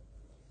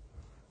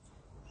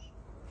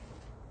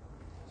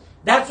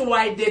 That's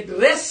why the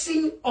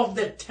dressing of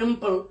the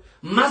temple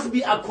must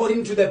be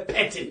according to the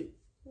pattern.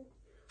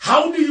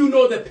 How do you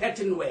know the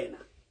pattern, Wena?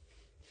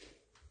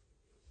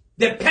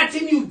 The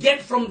pattern you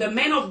get from the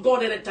man of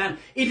God at the time.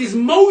 It is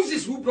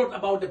Moses who brought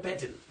about the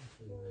pattern.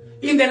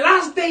 In the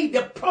last day,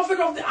 the prophet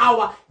of the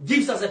hour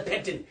gives us a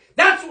pattern.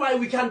 That's why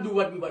we can't do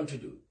what we want to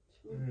do.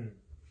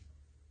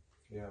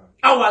 Yeah.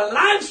 Our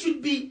lives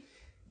should be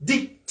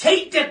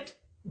dictated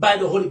by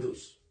the Holy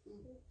Ghost.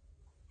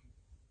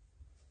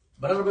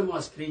 But I remember I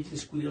was creating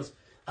squirrels.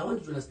 I want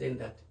you to understand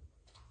that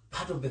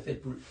part of the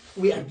third pool,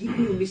 we are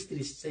giving you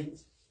mysteries,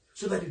 saints,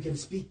 so that you can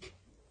speak.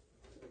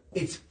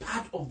 It's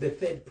part of the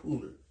third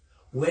pool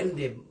when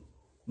the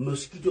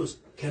mosquitoes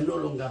can no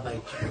longer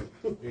bite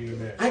you.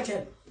 Amen. I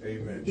tell you.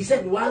 Amen. He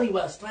said while he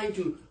was trying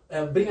to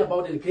bring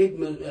about and create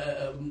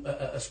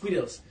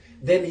squirrels,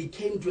 then he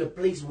came to a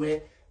place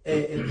where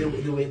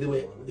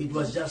it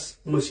was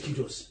just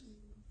mosquitoes.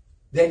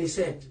 Then he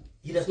said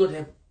he does not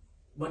have,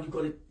 what do you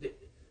call it,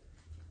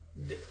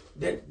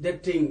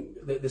 that thing,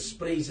 the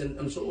sprays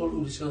and so all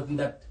this kind of thing,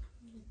 that,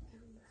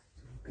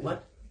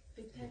 what?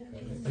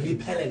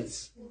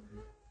 Repellents.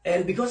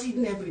 And because he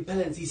didn't have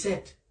repellents, he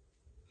said,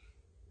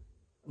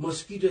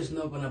 mosquito is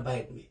not going to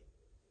bite me.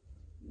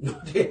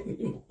 Not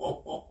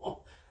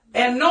anymore.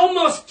 And no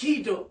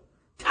mosquito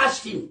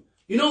touched him.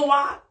 You know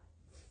what?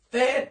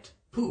 Third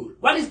pool.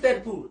 What is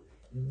third pool?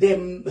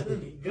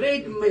 The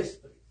great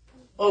mystery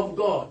of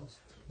God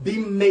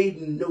being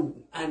made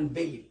known,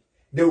 unveiled.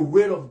 The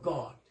word of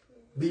God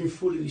being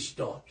fully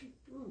restored.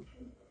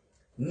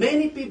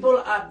 Many people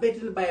are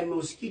bitten by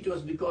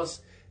mosquitoes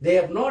because they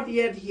have not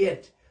yet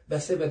heard the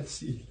seventh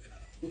seal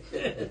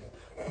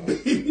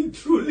being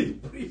truly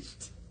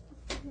preached.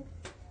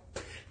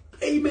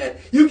 Amen.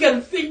 You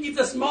can think it's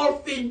a small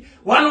thing.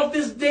 One of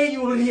this day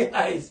you will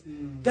realize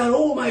that,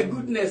 oh my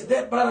goodness,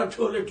 that brother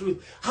told the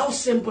truth. How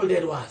simple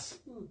that was.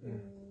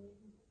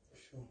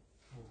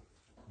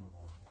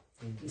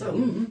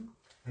 So,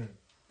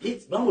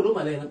 it's God.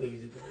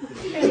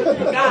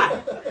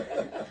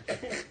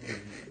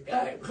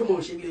 Come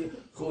on, she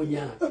go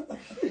nya.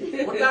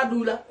 What I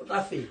do that? What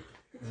I feel.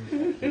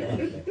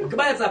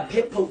 Goodbye, it's a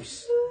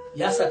purpose.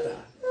 Yasata.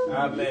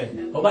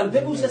 Amen. But when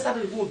people say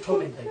Satan will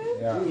torment you,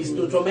 is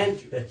to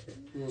torment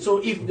you. So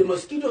if the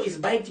mosquito is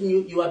biting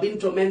you, you are being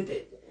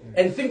tormented.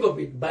 And think of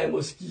it, by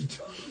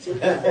mosquito.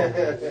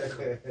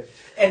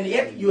 And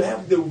yet you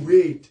have the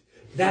weight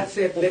that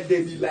said, let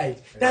there be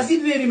light. Does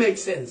it really make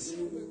sense?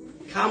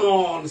 Come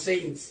on,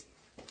 saints.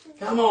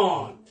 Come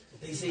on.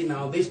 They say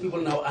now, these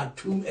people now are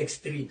too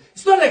extreme.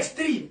 It's not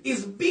extreme.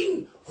 It's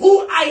being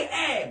who I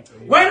am.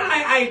 Amen. When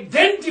I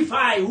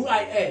identify who I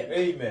am.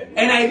 Amen.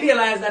 And I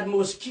realize that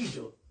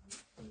mosquito.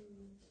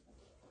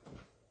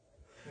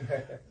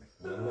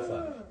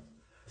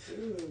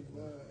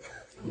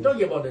 I'm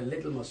talking about the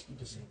little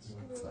mosquito saints.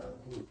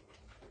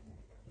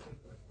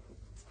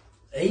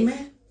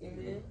 Amen?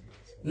 Amen.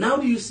 Now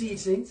do you see it,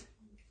 saints?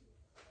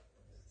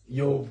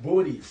 Your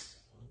bodies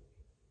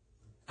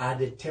are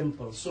the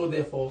temple. So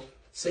therefore,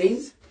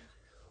 saints,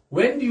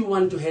 when do you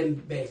want to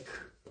hand back?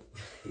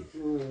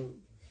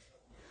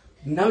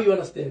 Now you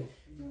understand.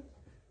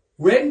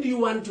 When do you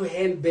want to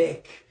hand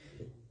back?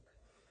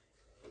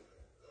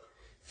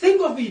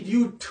 Think of it.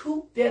 You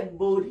took that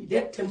body,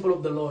 that temple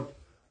of the Lord,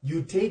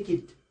 you take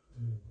it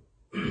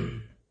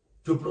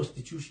to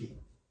prostitution.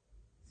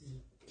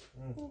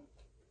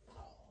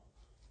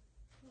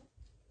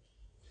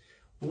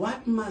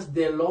 what must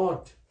the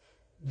Lord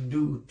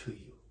do to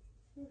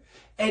you?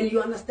 And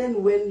you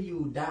understand, when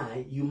you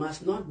die, you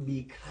must not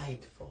be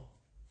cried for.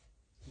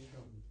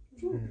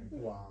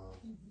 Wow.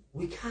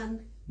 We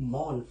can't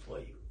mourn for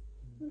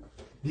you,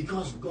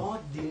 because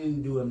God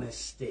didn't do a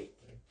mistake.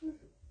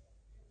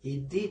 He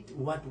did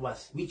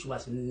which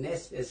was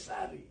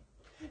necessary.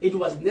 It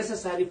was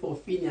necessary for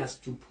Phineas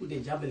to put a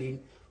javelin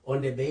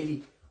on the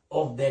belly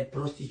of that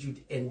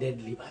prostitute and that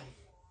Levi.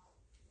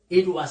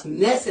 It was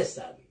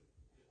necessary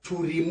to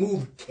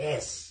remove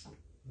curse.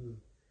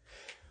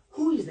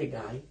 Who is the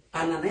guy?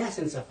 Ananias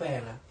and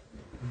Sapphira.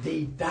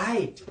 They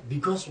died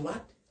because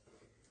what?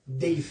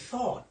 They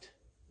thought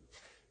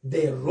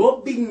the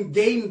robbing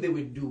game they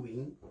were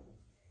doing,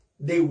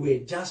 they were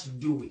just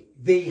doing.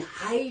 They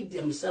hide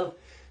themselves.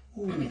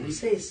 He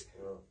says,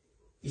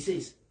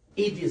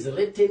 it is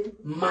written,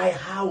 my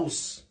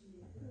house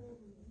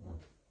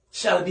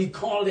shall be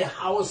called a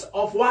house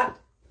of what?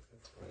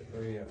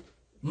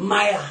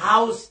 My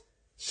house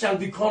shall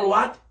be called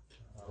what?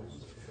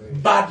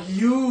 But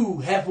you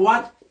have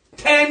what?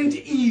 Turned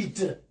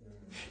it.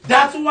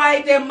 That's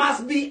why there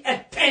must be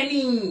a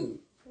turning.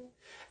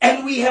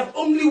 And we have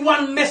only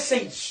one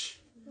message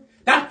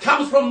that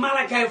comes from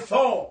Malachi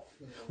 4,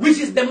 which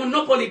is the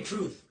monopoly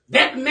truth.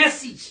 That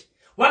message,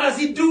 what does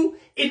it do?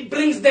 It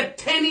brings the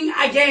turning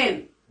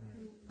again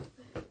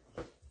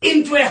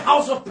into a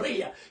house of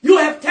prayer. You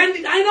have turned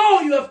it. I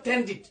know you have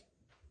turned it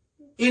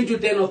into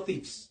den of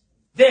thieves.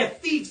 The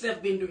thieves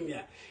have been doing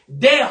that.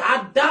 The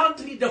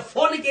adultery, the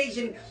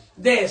fornication,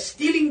 the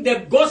stealing,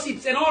 the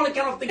gossips, and all that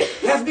kind of thing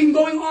has been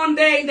going on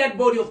there in that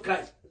body of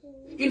Christ,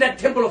 in that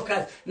temple of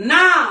Christ.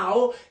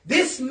 Now,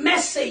 this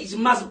message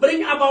must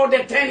bring about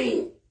the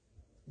turning.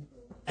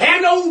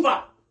 Hand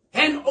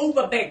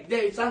over back.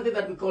 There is something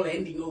that we call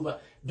handing over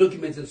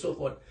documents and so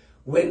forth.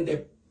 When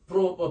the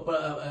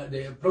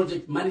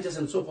project managers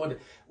and so forth,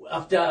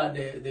 after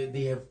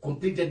they have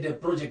completed the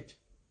project,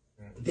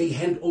 they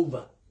hand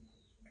over.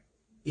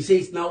 He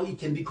says now it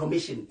can be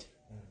commissioned.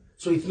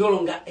 So it's no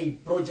longer a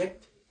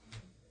project.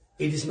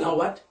 It is now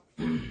what?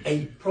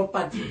 A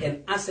property,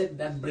 an asset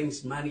that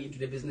brings money into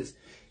the business.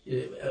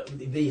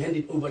 They hand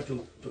it over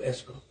to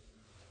escrow.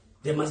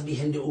 There must be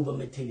handed over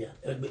material,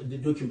 the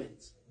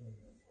documents,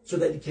 so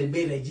that it can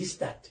be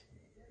registered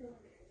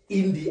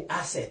in the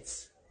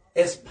assets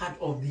as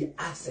part of the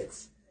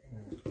assets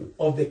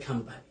of the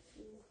company.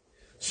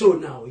 So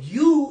now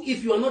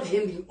if you are not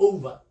handing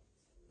over,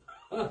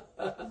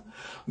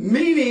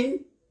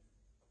 meaning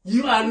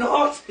you are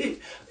not,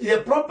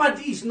 the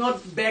property is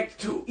not back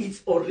to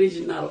its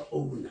original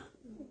owner.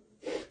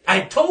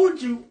 I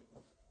told you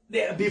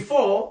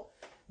before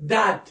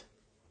that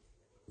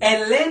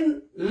a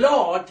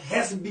landlord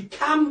has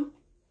become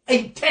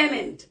a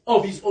tenant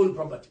of his own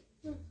property.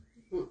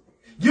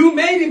 You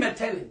made him a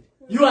tenant.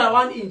 You are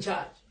one in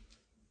charge.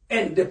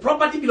 And the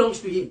property belongs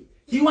to him.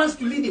 He wants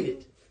to live in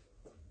it.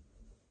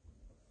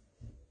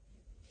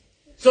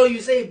 So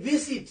you say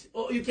visit,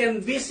 or you can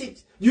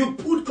visit. You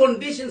put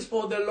conditions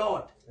for the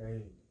Lord.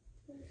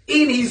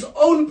 In his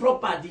own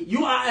property.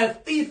 You are a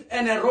thief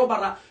and a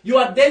robber. You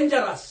are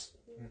dangerous.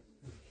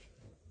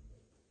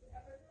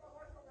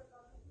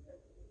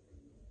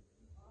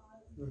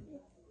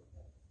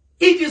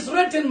 It is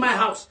written, my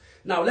house.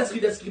 Now let's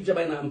read the scripture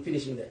by now. I'm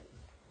finishing there.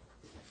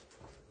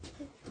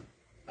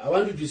 I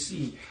want you to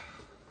see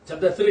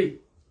chapter 3.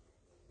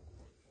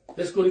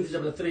 Let's go into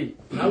chapter 3.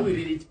 Now we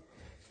read it.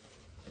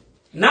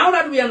 Now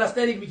that we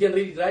understand it, we can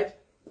read it, right?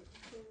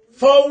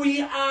 For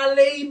we are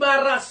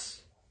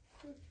laborers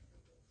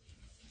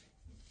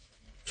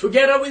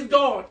together with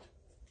God.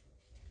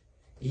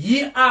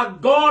 Ye are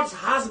God's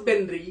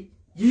husbandry.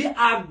 Ye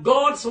are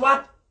God's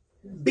what?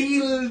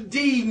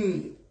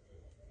 Building.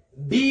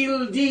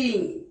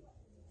 Building.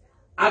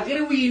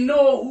 Again, we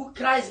know who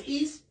Christ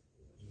is.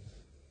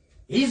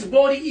 His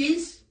body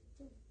is.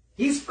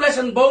 His flesh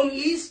and bone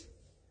is.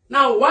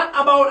 Now, what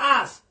about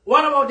us?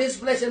 What about this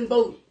flesh and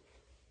bone?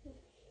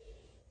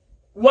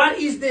 What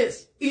is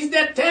this? Is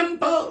the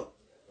temple.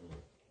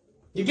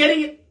 You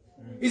getting it?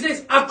 He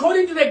says,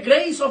 according to the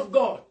grace of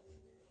God,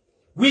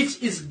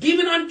 which is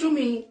given unto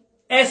me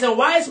as a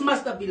wise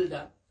master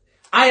builder,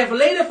 I have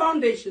laid a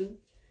foundation,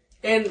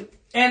 and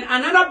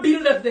another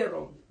buildeth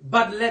thereon.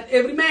 But let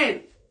every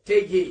man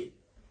take heed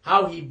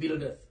how he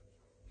buildeth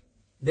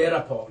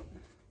thereupon.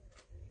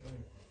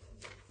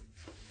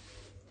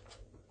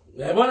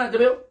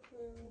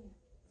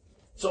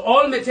 So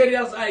all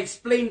materials are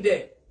explained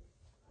there.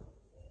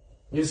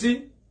 You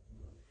see?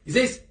 It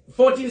says,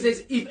 14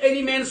 says, if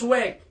any man's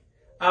work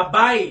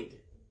abide,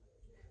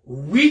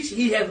 which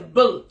he hath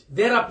built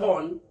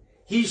thereupon,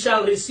 he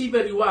shall receive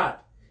a reward.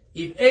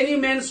 If any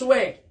man's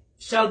work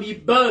shall be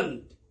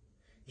burned,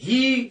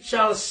 he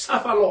shall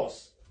suffer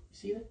loss. You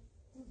see that?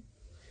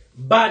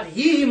 But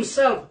he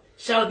himself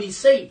shall be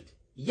saved,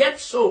 yet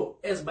so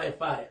as by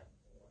fire.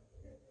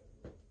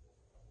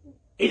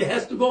 It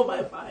has to go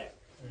by fire.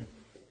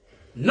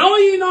 Know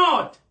ye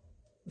not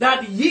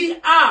that ye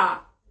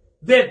are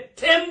the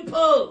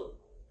temple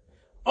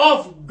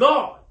of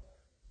God,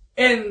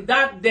 and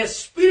that the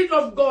Spirit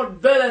of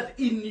God dwelleth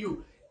in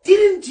you.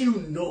 Didn't you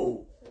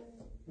know?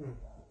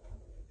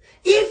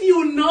 If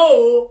you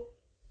know,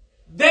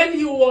 then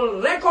you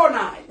will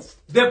recognize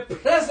the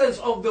presence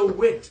of the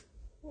word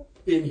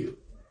in you.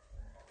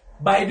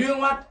 By doing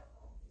what?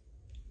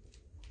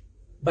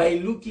 By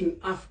looking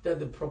after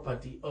the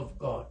property of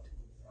God,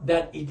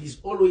 that it is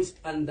always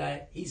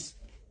under His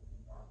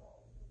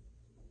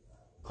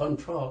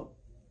control,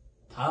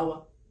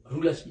 power,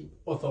 rulership,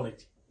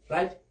 authority.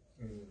 Right?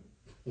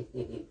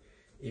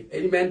 If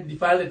any man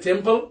defile the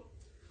temple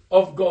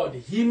of God,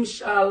 him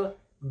shall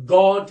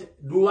God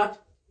do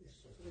what?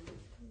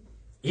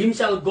 Him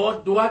shall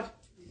God do what?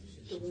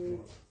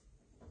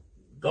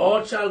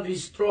 God shall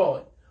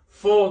destroy.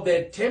 For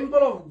the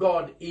temple of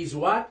God is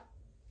what?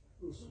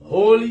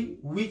 Holy.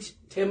 Which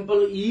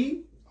temple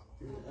he?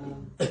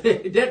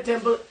 That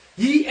temple,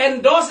 he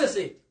endorses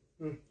it.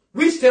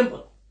 Which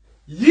temple?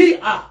 Ye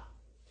are.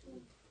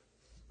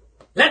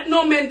 Let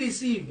no man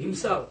deceive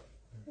himself.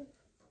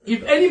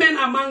 If any man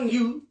among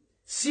you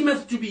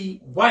seemeth to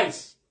be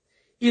wise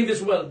in this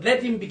world,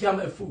 let him become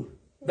a fool,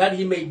 that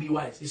he may be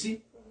wise. You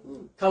see?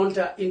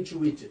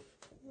 Counterintuitive.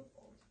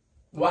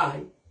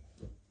 Why?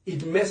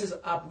 It messes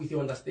up with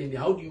your understanding.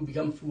 How do you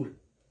become fool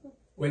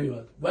when you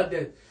are? What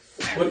the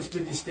Holy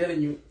Spirit is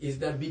telling you is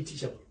that be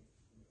teachable,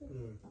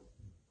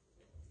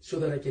 so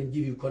that I can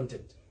give you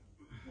content.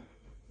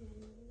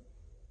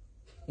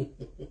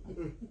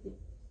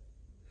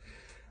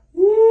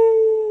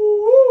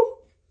 Woo!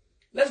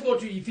 Let's go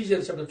to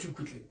Ephesians chapter 2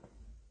 quickly.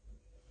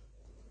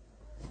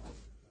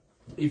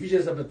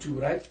 Ephesians chapter 2,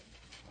 right?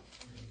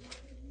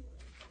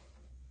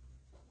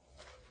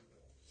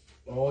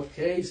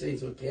 Okay,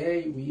 saints,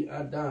 okay, we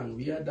are done,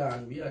 we are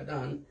done, we are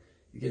done.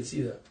 You can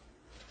see that.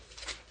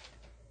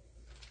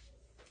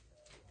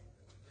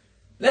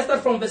 Let's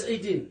start from verse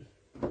 18.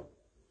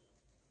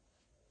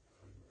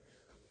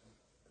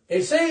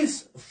 It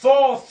says,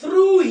 for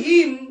through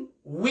him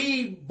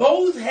we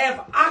both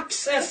have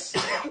access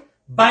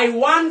by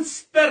one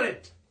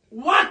Spirit.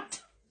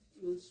 What?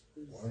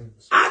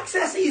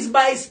 Access is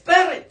by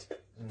Spirit.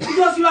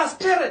 Because you are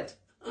Spirit.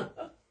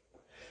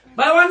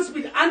 By one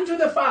Spirit unto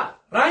the Father.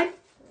 Right?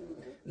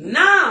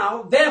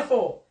 Now,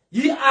 therefore,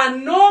 ye are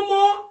no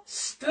more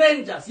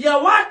strangers. Ye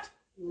are what?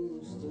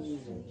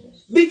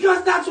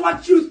 Because that's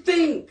what you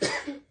think.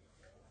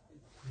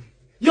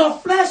 Your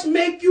flesh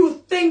make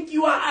you think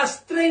you are a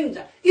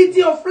stranger. It's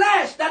your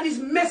flesh that is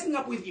messing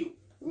up with you.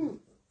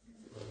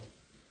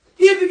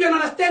 If you can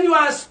understand you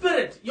are a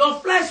spirit, your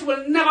flesh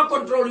will never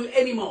control you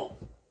anymore.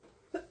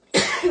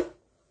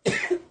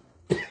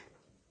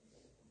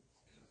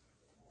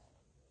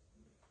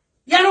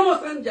 You are no more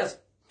strangers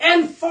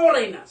and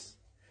foreigners,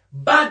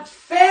 but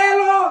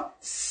fellow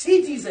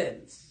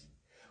citizens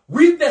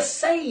with the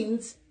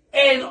saints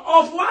and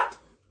of what?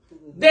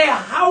 The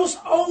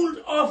household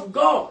of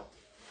God.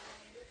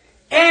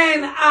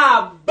 And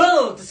are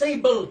built. Say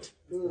built.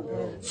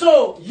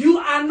 So you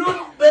are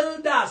not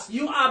builders.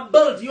 You are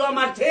built. You are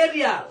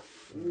material.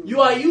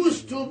 You are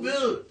used to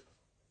build.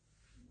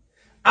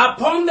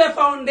 Upon the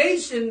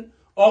foundation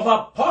of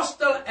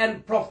apostle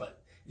and prophet,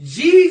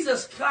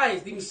 Jesus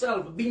Christ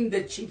himself being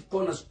the chief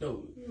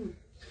cornerstone,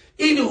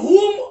 in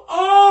whom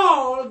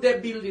all the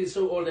building,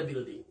 so all the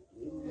building,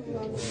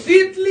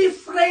 fitly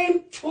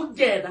framed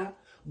together,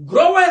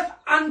 groweth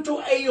unto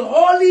a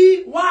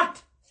holy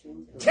what?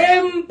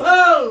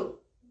 Temple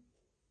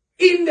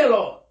in the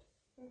Lord,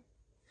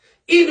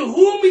 in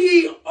whom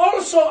ye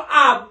also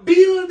are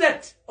builded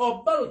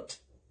or built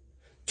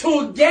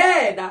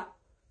together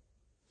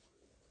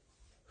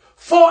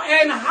for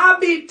an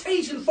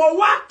habitation. For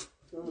what?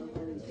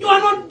 You are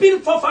not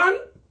built for fun.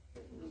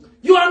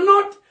 You are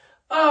not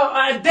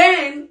a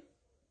den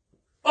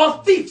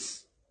of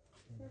thieves.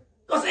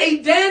 Because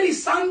a den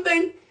is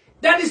something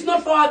that is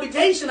not for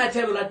habitation, I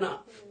tell you right now.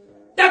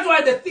 That's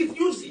why the thief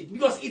uses it,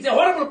 because it's a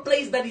horrible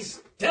place that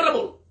is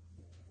terrible.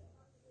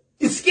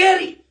 It's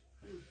scary.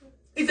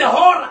 It's a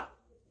horror.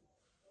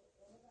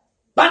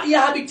 But the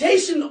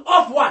habitation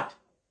of what?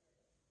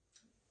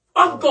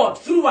 Of God.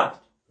 Through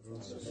what?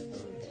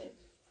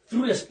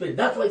 Through the Spirit.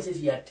 That's why it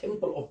says you are a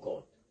temple of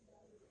God.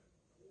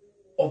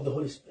 Of the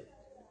Holy Spirit.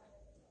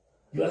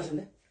 You understand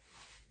that?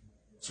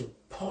 So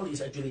Paul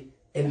is actually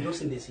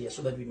endorsing this here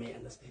so that we may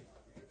understand.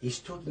 He's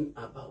talking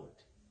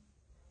about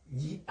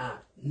ye are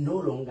no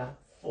longer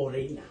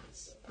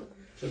foreigners.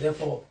 So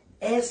therefore,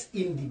 as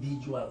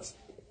individuals,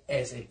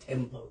 as a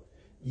temple,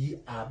 ye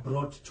are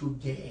brought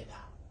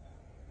together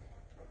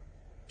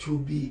to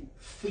be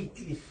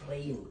fitly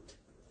framed.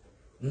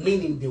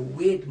 Meaning the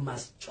word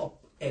must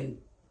chop and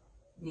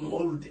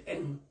mold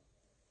and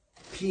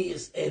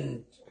pierce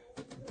and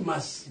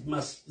must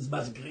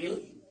grill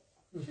you.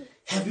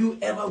 Have you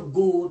ever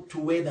go to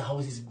where the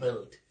house is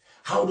built?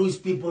 How those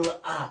people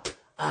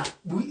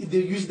they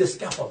use the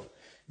scaffold.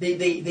 They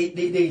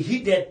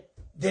hit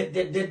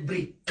that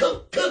brick,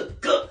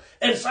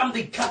 and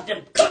somebody cut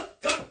them,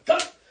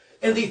 cut,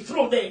 and they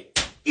throw there.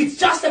 It's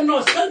just a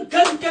noise, and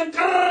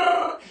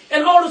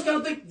all those kind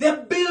of things.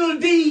 The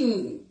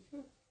building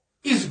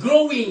is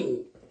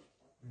growing.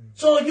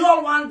 So you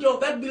all want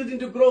that building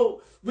to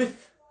grow with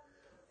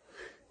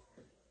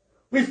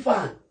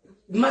fun.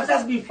 It must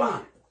just be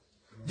fun.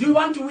 Do you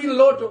want to win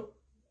lotto?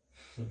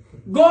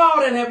 Go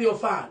out and have your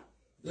fun.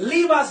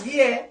 Leave us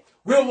here.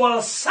 We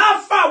will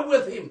suffer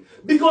with him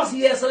because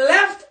he has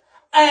left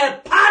a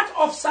part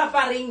of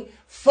suffering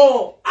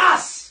for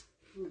us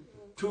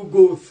to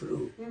go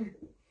through.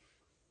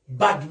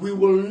 But we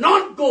will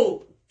not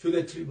go to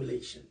the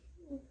tribulation.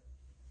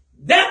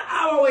 That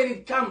hour when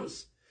it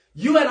comes,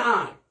 you and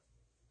I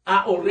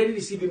are already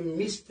receiving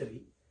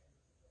mystery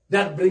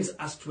that brings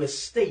us to a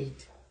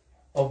state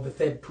of the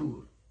third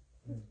pool,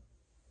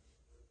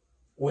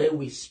 where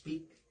we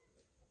speak,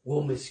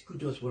 where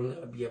mosquitoes will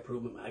never be a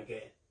problem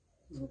again.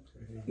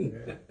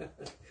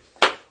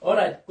 All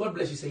right, God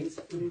bless you, saints.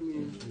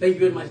 Thank you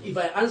very much. If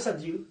I answered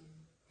you,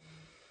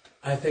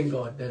 I thank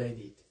God that I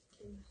did.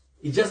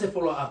 It's just a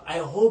follow-up. I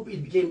hope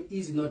it became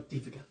easy, not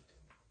difficult.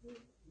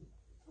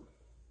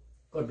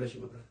 God bless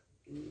you, my brother.